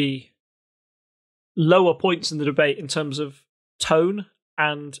one of the lower points in the debate in terms of tone,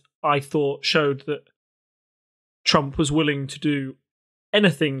 and I thought showed that Trump was willing to do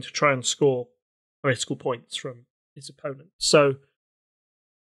anything to try and score political points from his opponent. So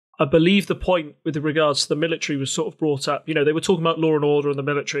I believe the point with regards to the military was sort of brought up. You know, they were talking about law and order and the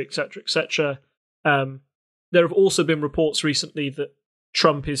military, etc., etc. There have also been reports recently that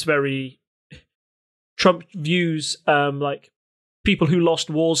Trump views like people who lost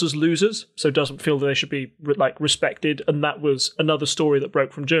wars as losers, so doesn't feel that they should be respected. And that was another story that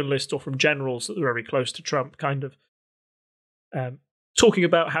broke from journalists or from generals that were very close to Trump, kind of talking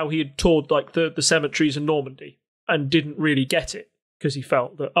about how he had toured like the cemeteries in Normandy and didn't really get it because he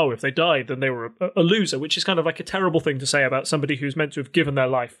felt that, if they died, then they were a loser, which is kind of like a terrible thing to say about somebody who's meant to have given their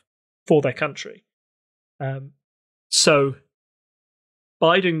life for their country. So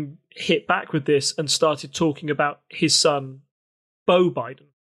Biden hit back with this and started talking about his son, Beau Biden,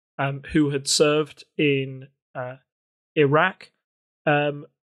 who had served in Iraq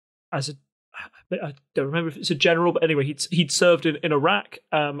as a... I don't remember if it's a general, but anyway, he'd served in Iraq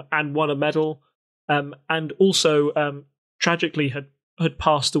and won a medal, and also tragically had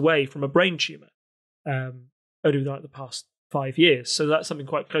passed away from a brain tumor only within like the past 5 years. So that's something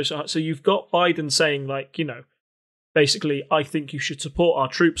quite close to heart. So you've got Biden saying, like, you know, basically, I think you should support our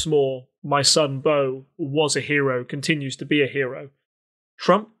troops more. My son Beau was a hero, continues to be a hero.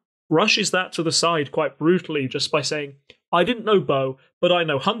 Trump brushes that to the side quite brutally just by saying, I didn't know Beau, but I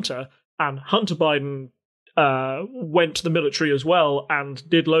know Hunter, and Hunter Biden went to the military as well and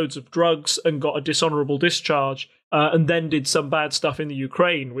did loads of drugs and got a dishonorable discharge and then did some bad stuff in the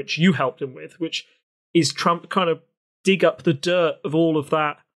Ukraine, which you helped him with, which is Trump kind of dig up the dirt of all of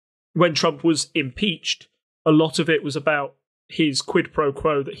that. When Trump was impeached, a lot of it was about his quid pro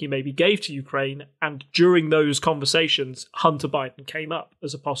quo that he maybe gave to Ukraine, and during those conversations, Hunter Biden came up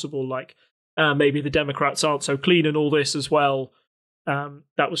as a possible, like, maybe the Democrats aren't so clean and all this as well.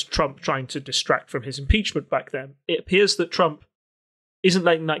 That was Trump trying to distract from his impeachment back then. It appears that Trump isn't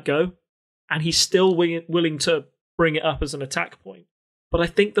letting that go, and he's still willing to bring it up as an attack point. But I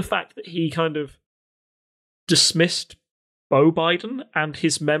think the fact that he kind of dismissed Beau Biden and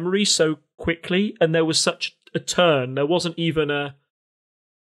his memory so quickly, and there was such a turn, there wasn't even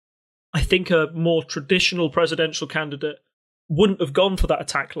I think a more traditional presidential candidate wouldn't have gone for that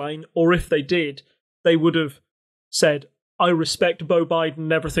attack line, or if they did, they would have said, I respect Beau Biden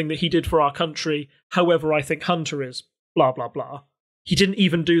and everything that he did for our country, however I think Hunter is, blah, blah, blah. He didn't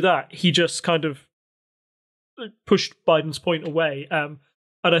even do that. He just kind of pushed Biden's point away. And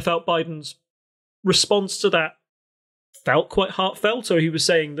I felt Biden's response to that felt quite heartfelt. So he was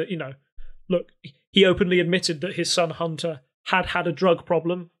saying that, you know, look, he openly admitted that his son Hunter had a drug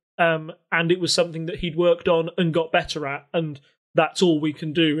problem, and it was something that he'd worked on and got better at, and that's all we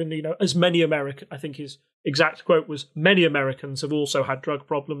can do. And, you know, as many Americans, I think his exact quote was, many Americans have also had drug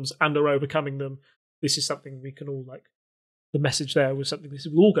problems and are overcoming them. This is something we can all, like, the message there was something this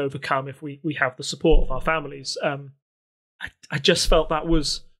will all overcome if we have the support of our families. I just felt that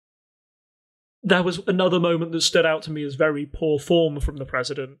was another moment that stood out to me as very poor form from the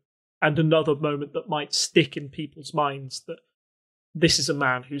president, and another moment that might stick in people's minds that this is a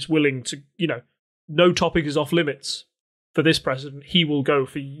man who's willing to, no topic is off limits for this president. He will go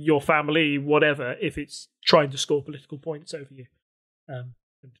for your family, whatever, if it's trying to score political points over you.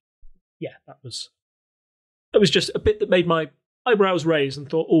 That was just a bit that made my eyebrows raise and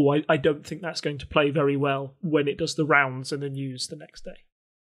thought, I don't think that's going to play very well when it does the rounds in the news the next day.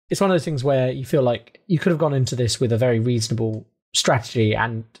 It's one of those things where you feel like you could have gone into this with a very reasonable strategy,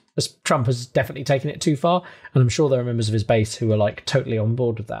 and Trump has definitely taken it too far. And I'm sure there are members of his base who are like totally on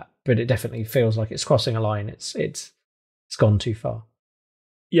board with that, but it definitely feels like it's crossing a line. It's gone too far.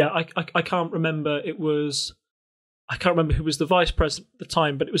 Yeah, I can't remember. I can't remember who was the vice president at the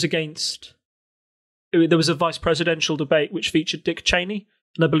time, but it was there was a vice presidential debate which featured Dick Cheney,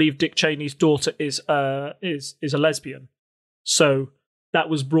 and I believe Dick Cheney's daughter is a lesbian. So that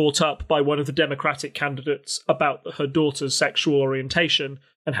was brought up by one of the Democratic candidates about her daughter's sexual orientation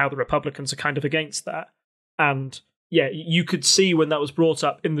and how the Republicans are kind of against that. And yeah, you could see when that was brought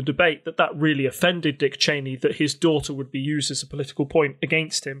up in the debate that really offended Dick Cheney, that his daughter would be used as a political point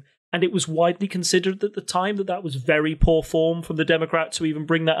against him. And it was widely considered at the time that was very poor form from the Democrats to even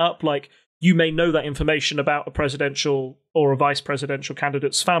bring that up. Like, you may know that information about a presidential or a vice presidential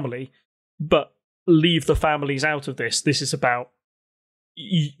candidate's family, but leave the families out of this. This is about,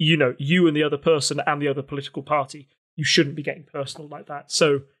 you and the other person and the other political party. You shouldn't be getting personal like that.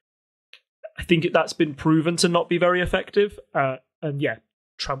 So I think that's been proven to not be very effective. And yeah,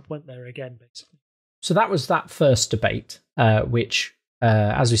 Trump went there again, basically. So that was that first debate, which,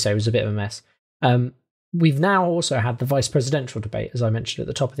 as we say, was a bit of a mess. We've now also had the vice presidential debate, as I mentioned at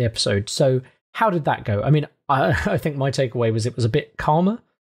the top of the episode. So how did that go? I mean, I think my takeaway was it was a bit calmer,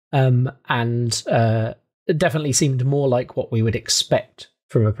 and it definitely seemed more like what we would expect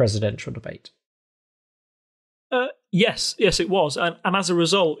from a presidential debate. Yes, it was. And as a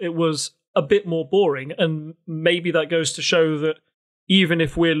result, it was a bit more boring. And maybe that goes to show that even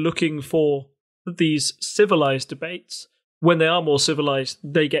if we're looking for these civilized debates, when they are more civilized,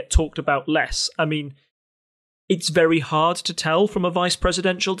 they get talked about less. I mean, it's very hard to tell from a vice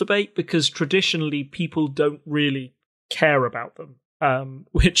presidential debate because traditionally people don't really care about them,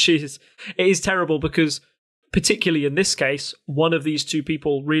 which is terrible because particularly in this case, one of these two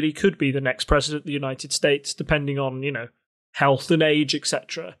people really could be the next president of the United States, depending on, health and age,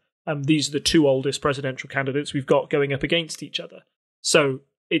 etc. These are the two oldest presidential candidates we've got going up against each other. So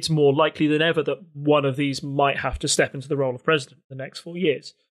it's more likely than ever that one of these might have to step into the role of president in the next 4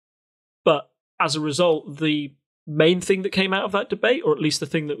 years. But as a result, the main thing that came out of that debate, or at least the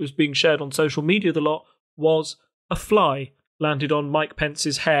thing that was being shared on social media a lot, was a fly landed on Mike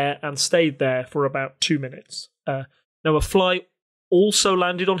Pence's hair and stayed there for about 2 minutes. Now, a fly also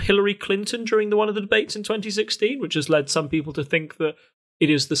landed on Hillary Clinton during one of the debates in 2016, which has led some people to think that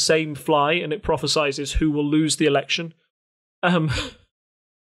it is the same fly and it prophesizes who will lose the election.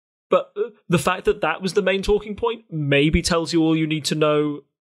 But the fact that was the main talking point maybe tells you all you need to know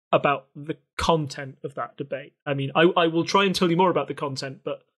about the content of that debate. I mean, I will try and tell you more about the content,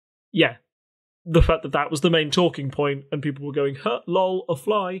 but yeah, the fact that was the main talking point and people were going, huh, lol, a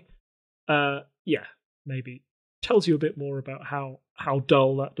fly, maybe tells you a bit more about how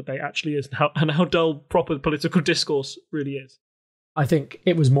dull that debate actually is and how dull proper political discourse really is. I think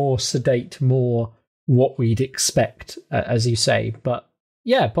it was more sedate, more what we'd expect, as you say, but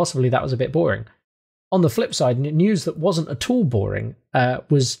yeah, possibly that was a bit boring. On the flip side, news that wasn't at all boring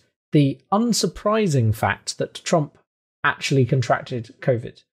was the unsurprising fact that Trump actually contracted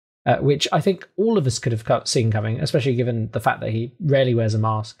COVID, which I think all of us could have seen coming, especially given the fact that he rarely wears a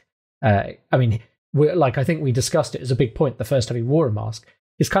mask. I think we discussed it as a big point the first time he wore a mask.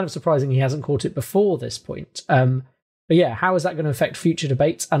 It's kind of surprising he hasn't caught it before this point. But yeah, how is that going to affect future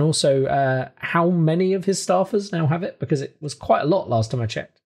debates? And also, how many of his staffers now have it? Because it was quite a lot last time I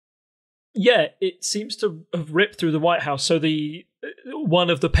checked. Yeah, it seems to have ripped through the White House. So the one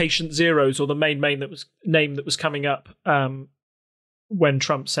of the patient zeros, or the main name that was coming up when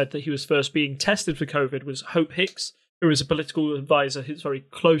Trump said that he was first being tested for COVID was Hope Hicks, who is a political advisor who's very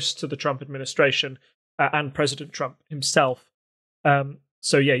close to the Trump administration and President Trump himself.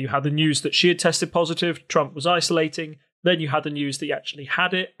 So yeah, you had the news that she had tested positive, Trump was isolating. Then you had the news that he actually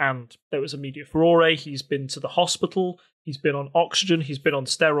had it, and there was a media furore. He's been to the hospital, he's been on oxygen, he's been on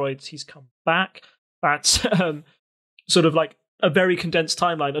steroids, he's come back. That's sort of like a very condensed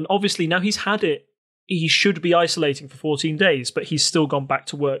timeline. And obviously now he's had it, he should be isolating for 14 days, but he's still gone back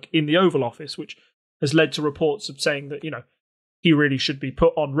to work in the Oval Office, which has led to reports of saying that, he really should be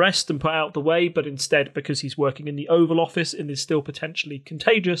put on rest and put out the way, but instead, because he's working in the Oval Office and is still potentially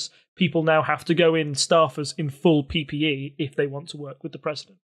contagious, people now have to go in, staffers in full PPE, if they want to work with the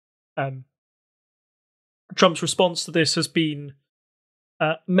president. Trump's response to this has been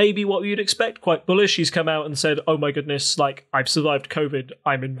maybe what you'd expect, quite bullish. He's come out and said, oh my goodness, like, I've survived COVID,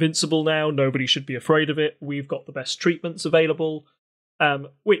 I'm invincible now, nobody should be afraid of it, we've got the best treatments available,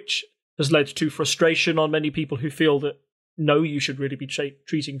 which has led to frustration on many people who feel that, no, you should really be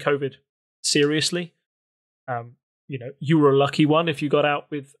treating COVID seriously. You were a lucky one if you got out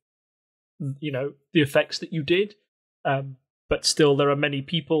with, the effects that you did, but still there are many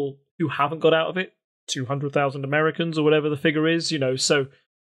people who haven't got out of it, 200,000 Americans or whatever the figure is, so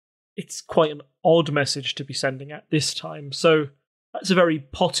it's quite an odd message to be sending at this time. So that's a very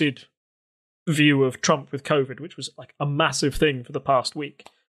potted view of Trump with COVID, which was like a massive thing for the past week.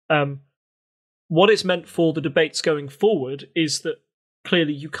 What it's meant for the debates going forward is that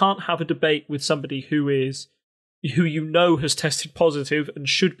clearly you can't have a debate with somebody who has tested positive and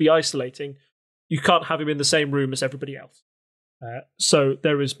should be isolating. You can't have him in the same room as everybody else. So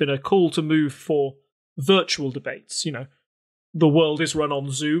there has been a call to move for virtual debates. The world is run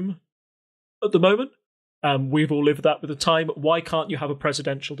on Zoom at the moment. We've all lived that with the time. Why can't you have a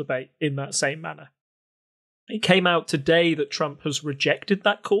presidential debate in that same manner? It came out today that Trump has rejected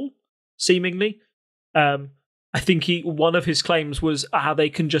that call, seemingly. I think one of his claims was, they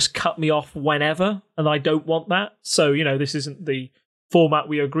can just cut me off whenever, and I don't want that. So, this isn't the format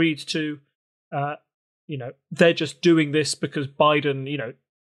we agreed to. They're just doing this because Biden,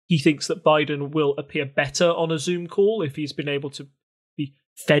 he thinks that Biden will appear better on a Zoom call if he's been able to be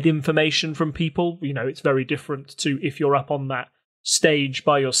fed information from people. It's very different to if you're up on that stage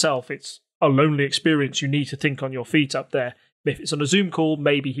by yourself. It's a lonely experience. You need to think on your feet up there. If it's on a Zoom call,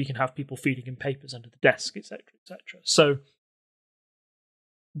 maybe he can have people feeding him papers under the desk, etc., etc. So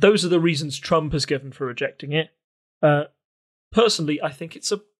those are the reasons Trump has given for rejecting it. Personally, I think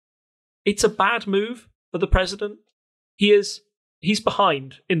it's a bad move for the president. He's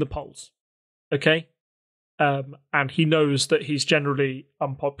behind in the polls, okay? And he knows that he's generally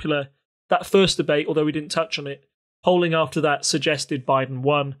unpopular. That first debate, although we didn't touch on it, polling after that suggested Biden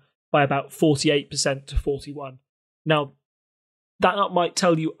won by about 48% to 41%. Now, that might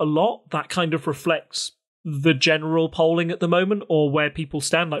tell you a lot. That kind of reflects the general polling at the moment, or where people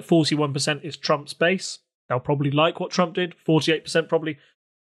stand. Like 41% is Trump's base. They'll probably like what Trump did. 48% probably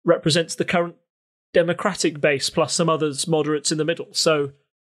represents the current Democratic base, plus some others, moderates in the middle. So,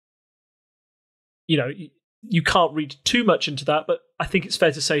 you can't read too much into that, but I think it's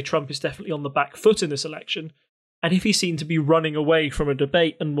fair to say Trump is definitely on the back foot in this election. And if he's seen to be running away from a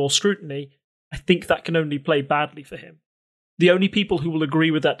debate and more scrutiny, I think that can only play badly for him. The only people who will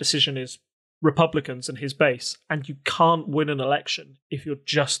agree with that decision is Republicans and his base, and you can't win an election if you're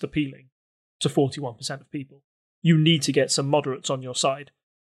just appealing to 41% of people. You need to get some moderates on your side.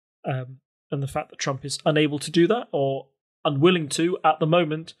 And the fact that Trump is unable to do that, or unwilling to at the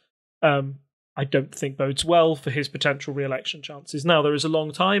moment, I don't think bodes well for his potential re-election chances. Now, there is a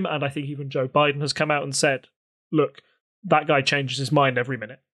long time, and I think even Joe Biden has come out and said, look, that guy changes his mind every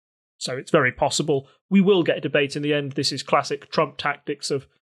minute. So it's very possible we will get a debate in the end. This is classic Trump tactics of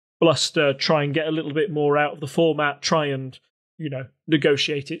bluster, try and get a little bit more out of the format, try and,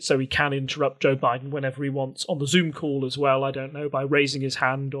 negotiate it so he can interrupt Joe Biden whenever he wants on the Zoom call as well. I don't know, by raising his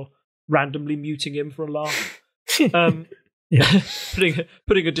hand or randomly muting him for a laugh.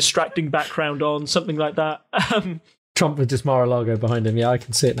 Putting a distracting background on, something like that. Trump with just Mar-a-Lago behind him. Yeah, I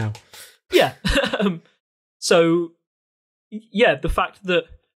can see it now. Yeah. So, yeah, the fact that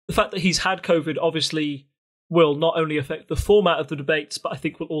he's had COVID obviously will not only affect the format of the debates, but I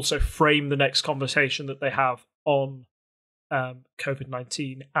think will also frame the next conversation that they have on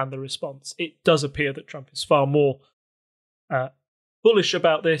COVID-19 and the response. It does appear that Trump is far more bullish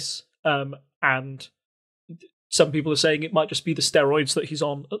about this, and some people are saying it might just be the steroids that he's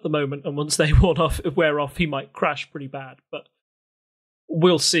on at the moment, and once they wear off, he might crash pretty bad. But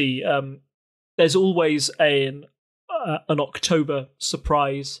we'll see. There's always an October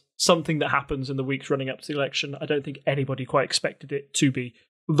surprise, something that happens in the weeks running up to the election. I don't think anybody quite expected it to be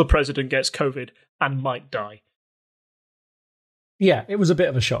the president gets COVID and might die. Yeah, it was a bit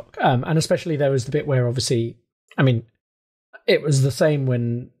of a shock. And especially there was the bit where obviously, it was the same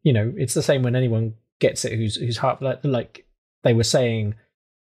when, it's the same when anyone gets it who's half, like they were saying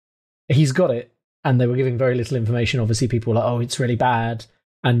he's got it, and they were giving very little information. Obviously people were like, oh, it's really bad.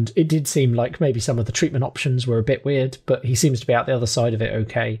 And it did seem like maybe some of the treatment options were a bit weird, but he seems to be out the other side of it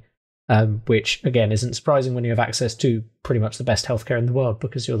okay, which, again, isn't surprising when you have access to pretty much the best healthcare in the world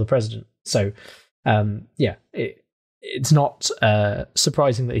because you're the president. So, it's not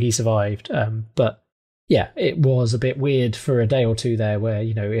surprising that he survived. But yeah, it was a bit weird for a day or two there where,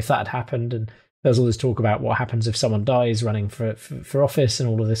 if that had happened, and there was all this talk about what happens if someone dies running for office and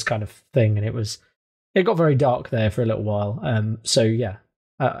all of this kind of thing. And it got very dark there for a little while. So yeah,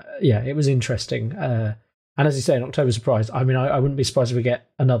 it was interesting. And as you say, an October surprise. I mean, I wouldn't be surprised if we get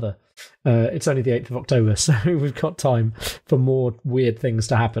another. It's only the 8th of October, so we've got time for more weird things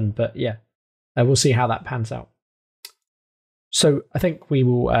to happen. But yeah, we'll see how that pans out. So I think we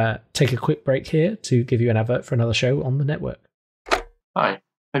will take a quick break here to give you an advert for another show on the network. Hi.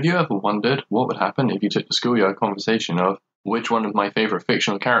 Have you ever wondered what would happen if you took the schoolyard conversation of which one of my favourite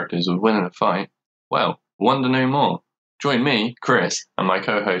fictional characters would win in a fight? Well, wonder no more. Join me, Chris, and my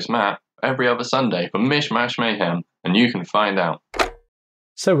co-host Matt every other Sunday for Mish Mash Mayhem, and you can find out.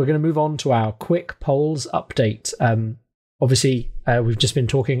 So we're going to move on to our quick polls update. Obviously, we've just been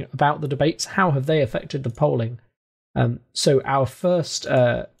talking about the debates. How have they affected the polling? So our first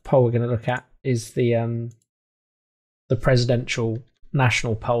poll we're going to look at is the presidential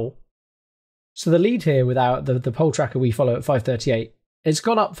national poll. So the lead here with the poll tracker we follow at 538, it's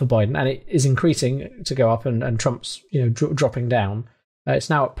gone up for Biden, and it is increasing to go up, and Trump's dropping down. It's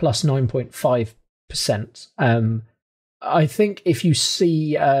now at plus 9.5%. I think if you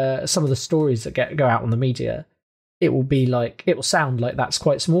see some of the stories that go out on the media, it will sound like that's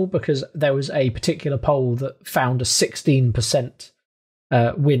quite small, because there was a particular poll that found a 16%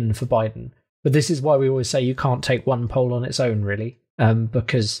 win for Biden. But this is why we always say you can't take one poll on its own, really,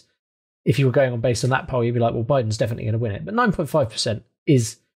 because if you were going on based on that poll, you'd be like, well, Biden's definitely going to win it. But 9.5%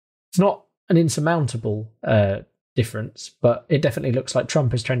 it's not an insurmountable difference, but it definitely looks like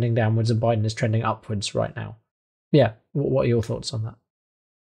Trump is trending downwards and Biden is trending upwards right now. Yeah, what are your thoughts on that?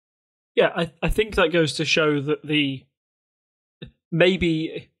 Yeah, I think that goes to show that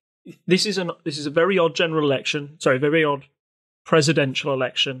maybe this is a very odd general election. Sorry, very odd presidential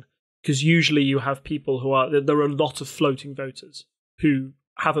election, because usually you have people there are a lot of floating voters who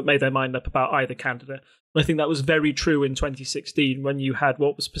haven't made their mind up about either candidate. And I think that was very true in 2016 when you had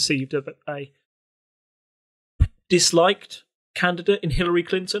what was perceived of a disliked candidate in Hillary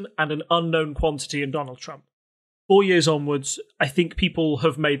Clinton and an unknown quantity in Donald Trump. 4 years onwards, I think people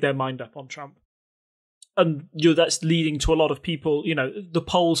have made their mind up on Trump. And that's leading to a lot of people, the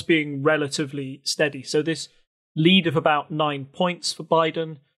polls being relatively steady. So this lead of about 9 points for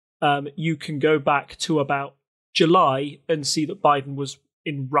Biden, you can go back to about July and see that Biden was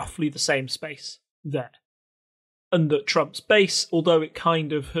in roughly the same space there. And that Trump's base, although it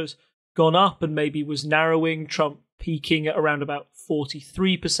kind of has gone up and maybe was narrowing, Trump peaking at around about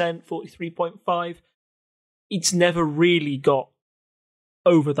 43%, 43.5%, it's never really got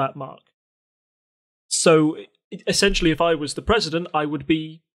over that mark. So essentially, if I was the president, I would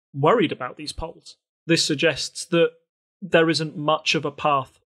be worried about these polls. This suggests that there isn't much of a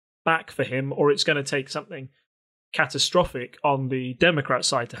path back for him, or it's going to take something catastrophic on the Democrat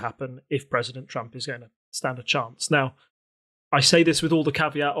side to happen if President Trump is going to stand a chance. Now, I say this with all the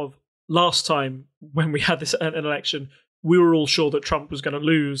caveat of last time when we had an election, we were all sure that Trump was going to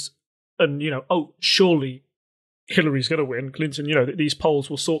lose, and surely Hillary's going to win. Clinton, these polls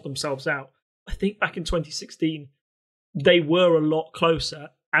will sort themselves out. I think back in 2016, they were a lot closer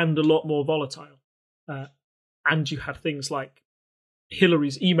and a lot more volatile. And you had things like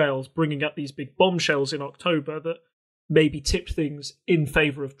Hillary's emails bringing up these big bombshells in October that maybe tipped things in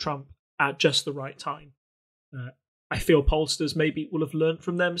favour of Trump at just the right time. I feel pollsters maybe will have learnt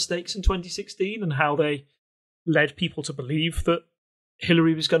from their mistakes in 2016 and how they led people to believe that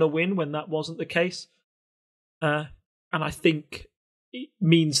Hillary was going to win when that wasn't the case. And I think it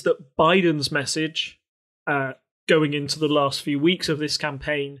means that Biden's message going into the last few weeks of this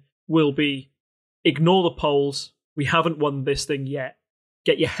campaign will be, ignore the polls, we haven't won this thing yet,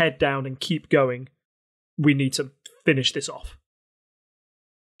 get your head down and keep going, we need to finish this off.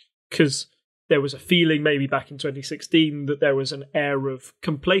 Because there was a feeling maybe back in 2016 that there was an air of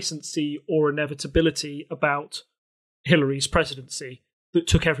complacency or inevitability about Hillary's presidency that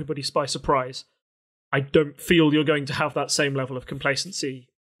took everybody by surprise. I don't feel you're going to have that same level of complacency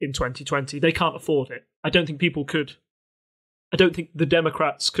in 2020. They can't afford it. I don't think the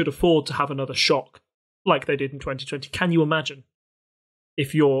Democrats could afford to have another shock like they did in 2020. Can you imagine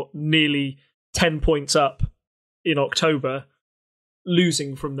if you're nearly 10 points up in October,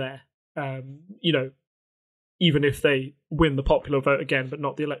 losing from there? Even if they win the popular vote again, but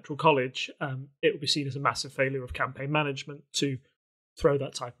not the Electoral College, it will be seen as a massive failure of campaign management to throw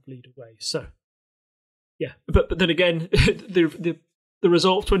that type of lead away. So, yeah, but then again, the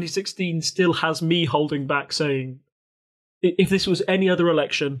result of 2016 still has me holding back, saying if this was any other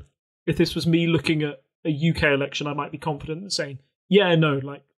election, if this was me looking at a UK election, I might be confident in saying, yeah, no,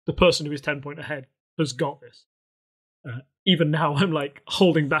 like the person who is 10 points ahead has got this. Even now, I'm like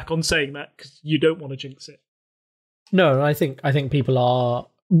holding back on saying that because you don't want to jinx it. No, I think people are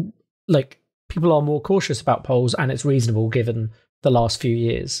more cautious about polls, and it's reasonable given the last few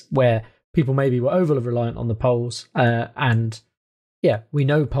years where people maybe were overly reliant on the polls. And yeah, we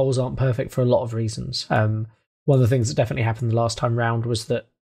know polls aren't perfect for a lot of reasons. One of the things that definitely happened the last time round was that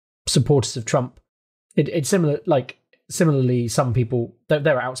supporters of Trump, similarly, some people,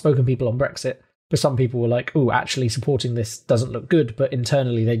 there are outspoken people on Brexit, but some people were like, oh, actually supporting this doesn't look good, but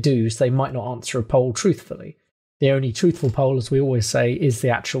internally they do, so they might not answer a poll truthfully. The only truthful poll, as we always say, is the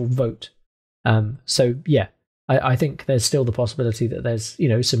actual vote. So yeah, I think there's still the possibility that there's,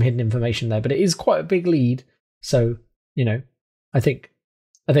 some hidden information there, but it is quite a big lead. So, I think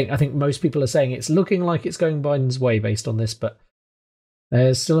most people are saying it's looking like it's going Biden's way based on this, but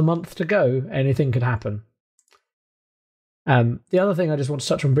there's still a month to go. Anything could happen. The other thing I just want to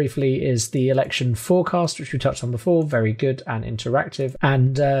touch on briefly is the election forecast, which we touched on before. Very good and interactive.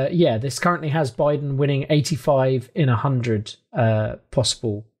 And this currently has Biden winning 85 in 100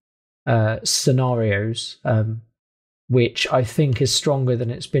 possible scenarios, which I think is stronger than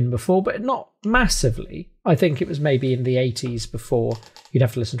it's been before, but not massively. I think it was maybe in the 80s before. You'd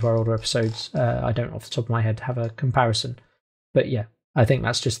have to listen to our older episodes. I don't off the top of my head have a comparison. But yeah, I think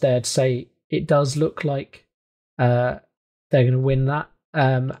that's just there to say it does look like they're going to win that.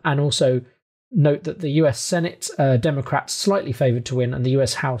 And also note that the US Senate, Democrats slightly favoured to win, and the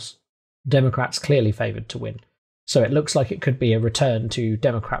US House, Democrats clearly favoured to win. So it looks like it could be a return to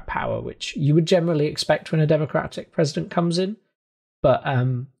Democrat power, which you would generally expect when a Democratic president comes in. But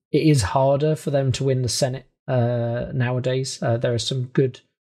it is harder for them to win the Senate nowadays. There are some good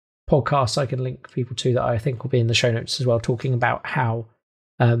podcasts I can link people to that I think will be in the show notes as well, talking about how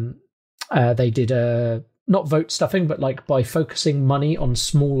they did not vote stuffing, but like by focusing money on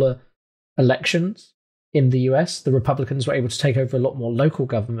smaller elections in the US, the Republicans were able to take over a lot more local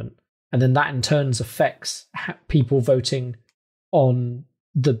government. And then that in turn affects people voting on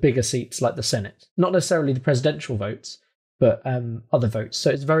the bigger seats like the Senate. Not necessarily the presidential votes, but other votes. So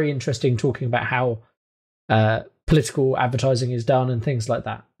it's very interesting talking about how political advertising is done and things like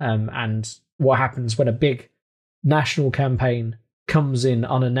that. And what happens when a big national campaign comes in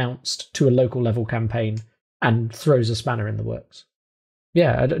unannounced to a local level campaign and throws a spanner in the works.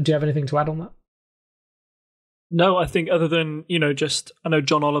 Yeah, do you have anything to add on that? No, I think other than, I know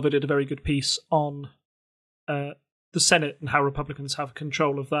John Oliver did a very good piece on the Senate and how Republicans have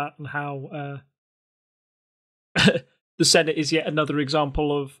control of that, and how the Senate is yet another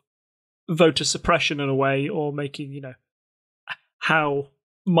example of voter suppression in a way, or making, how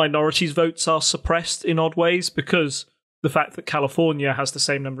minorities' votes are suppressed in odd ways, because the fact that California has the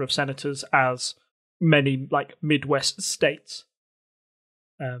same number of senators as many Midwest states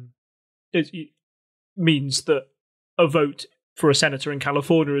it means that a vote for a senator in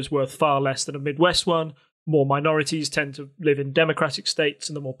California is worth far less than a Midwest one. More minorities tend to live in Democratic states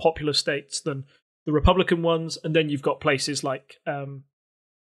and the more popular states than the Republican ones. And then you've got places like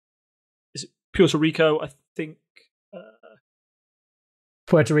is it Puerto Rico, I think?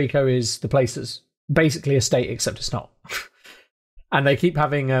 Puerto Rico is the place that's basically a state, except it's not. And they keep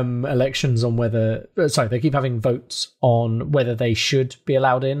having elections on they keep having votes on whether they should be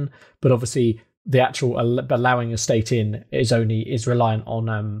allowed in. But obviously, the actual allowing a state in is reliant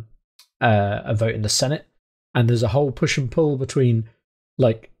on a vote in the Senate. And there's a whole push and pull between,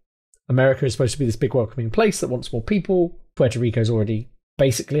 America is supposed to be this big welcoming place that wants more people. Puerto Rico is already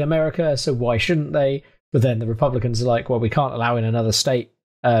basically America, so why shouldn't they? But then the Republicans are like, well, we can't allow in another state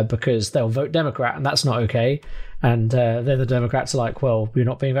because they'll vote Democrat, and that's not okay. And then the Democrats are like, well, we're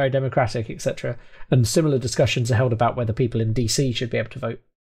not being very democratic, etc. And similar discussions are held about whether people in DC should be able to vote.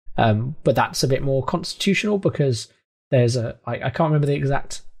 But that's a bit more constitutional, because there's I can't remember the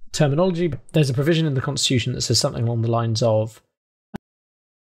exact terminology, but there's a provision in the Constitution that says something along the lines of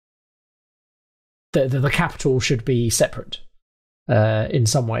the capital should be separate in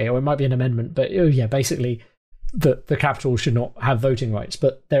some way, or it might be an amendment, but basically the capital should not have voting rights.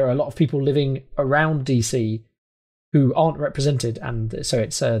 But there are a lot of people living around DC who aren't represented, and so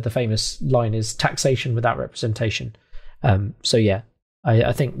it's the famous line is taxation without representation.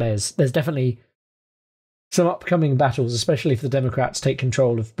 I think there's definitely some upcoming battles, especially if the Democrats take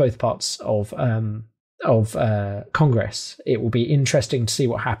control of both parts of Congress. It will be interesting to see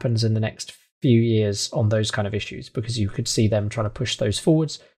what happens in the next few years on those kind of issues, because you could see them trying to push those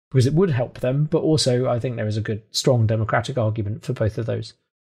forwards, because it would help them. But also, I think there is a good, strong Democratic argument for both of those.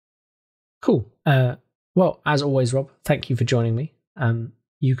 Cool. Well, as always, Rob, thank you for joining me.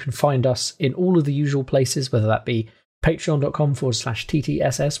 You can find us in all of the usual places, whether that be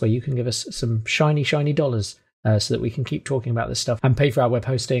patreon.com/TTSS, where you can give us some shiny dollars so that we can keep talking about this stuff and pay for our web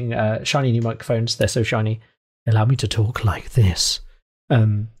hosting. Shiny new microphones, they're so shiny, they allow me to talk like this.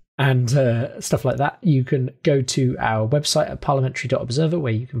 And stuff like that. You can go to our website at parliamentary.observer,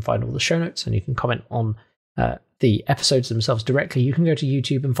 where you can find all the show notes and you can comment on the episodes themselves directly. You can go to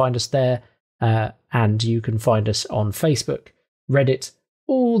YouTube and find us there, and you can find us on Facebook, Reddit,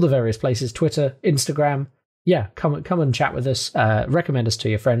 all the various places, Twitter, Instagram. Yeah, come and chat with us, recommend us to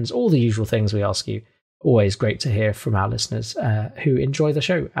your friends, all the usual things we ask you. Always great to hear from our listeners who enjoy the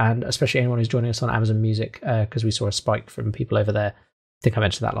show, and especially anyone who's joining us on Amazon Music, because we saw a spike from people over there. I think I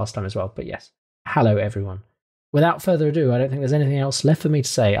mentioned that last time as well, but yes. Hello, everyone. Without further ado, I don't think there's anything else left for me to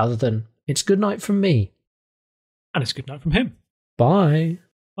say other than it's good night from me. And it's good night from him. Bye.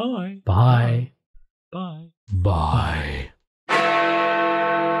 Bye. Bye. Bye. Bye.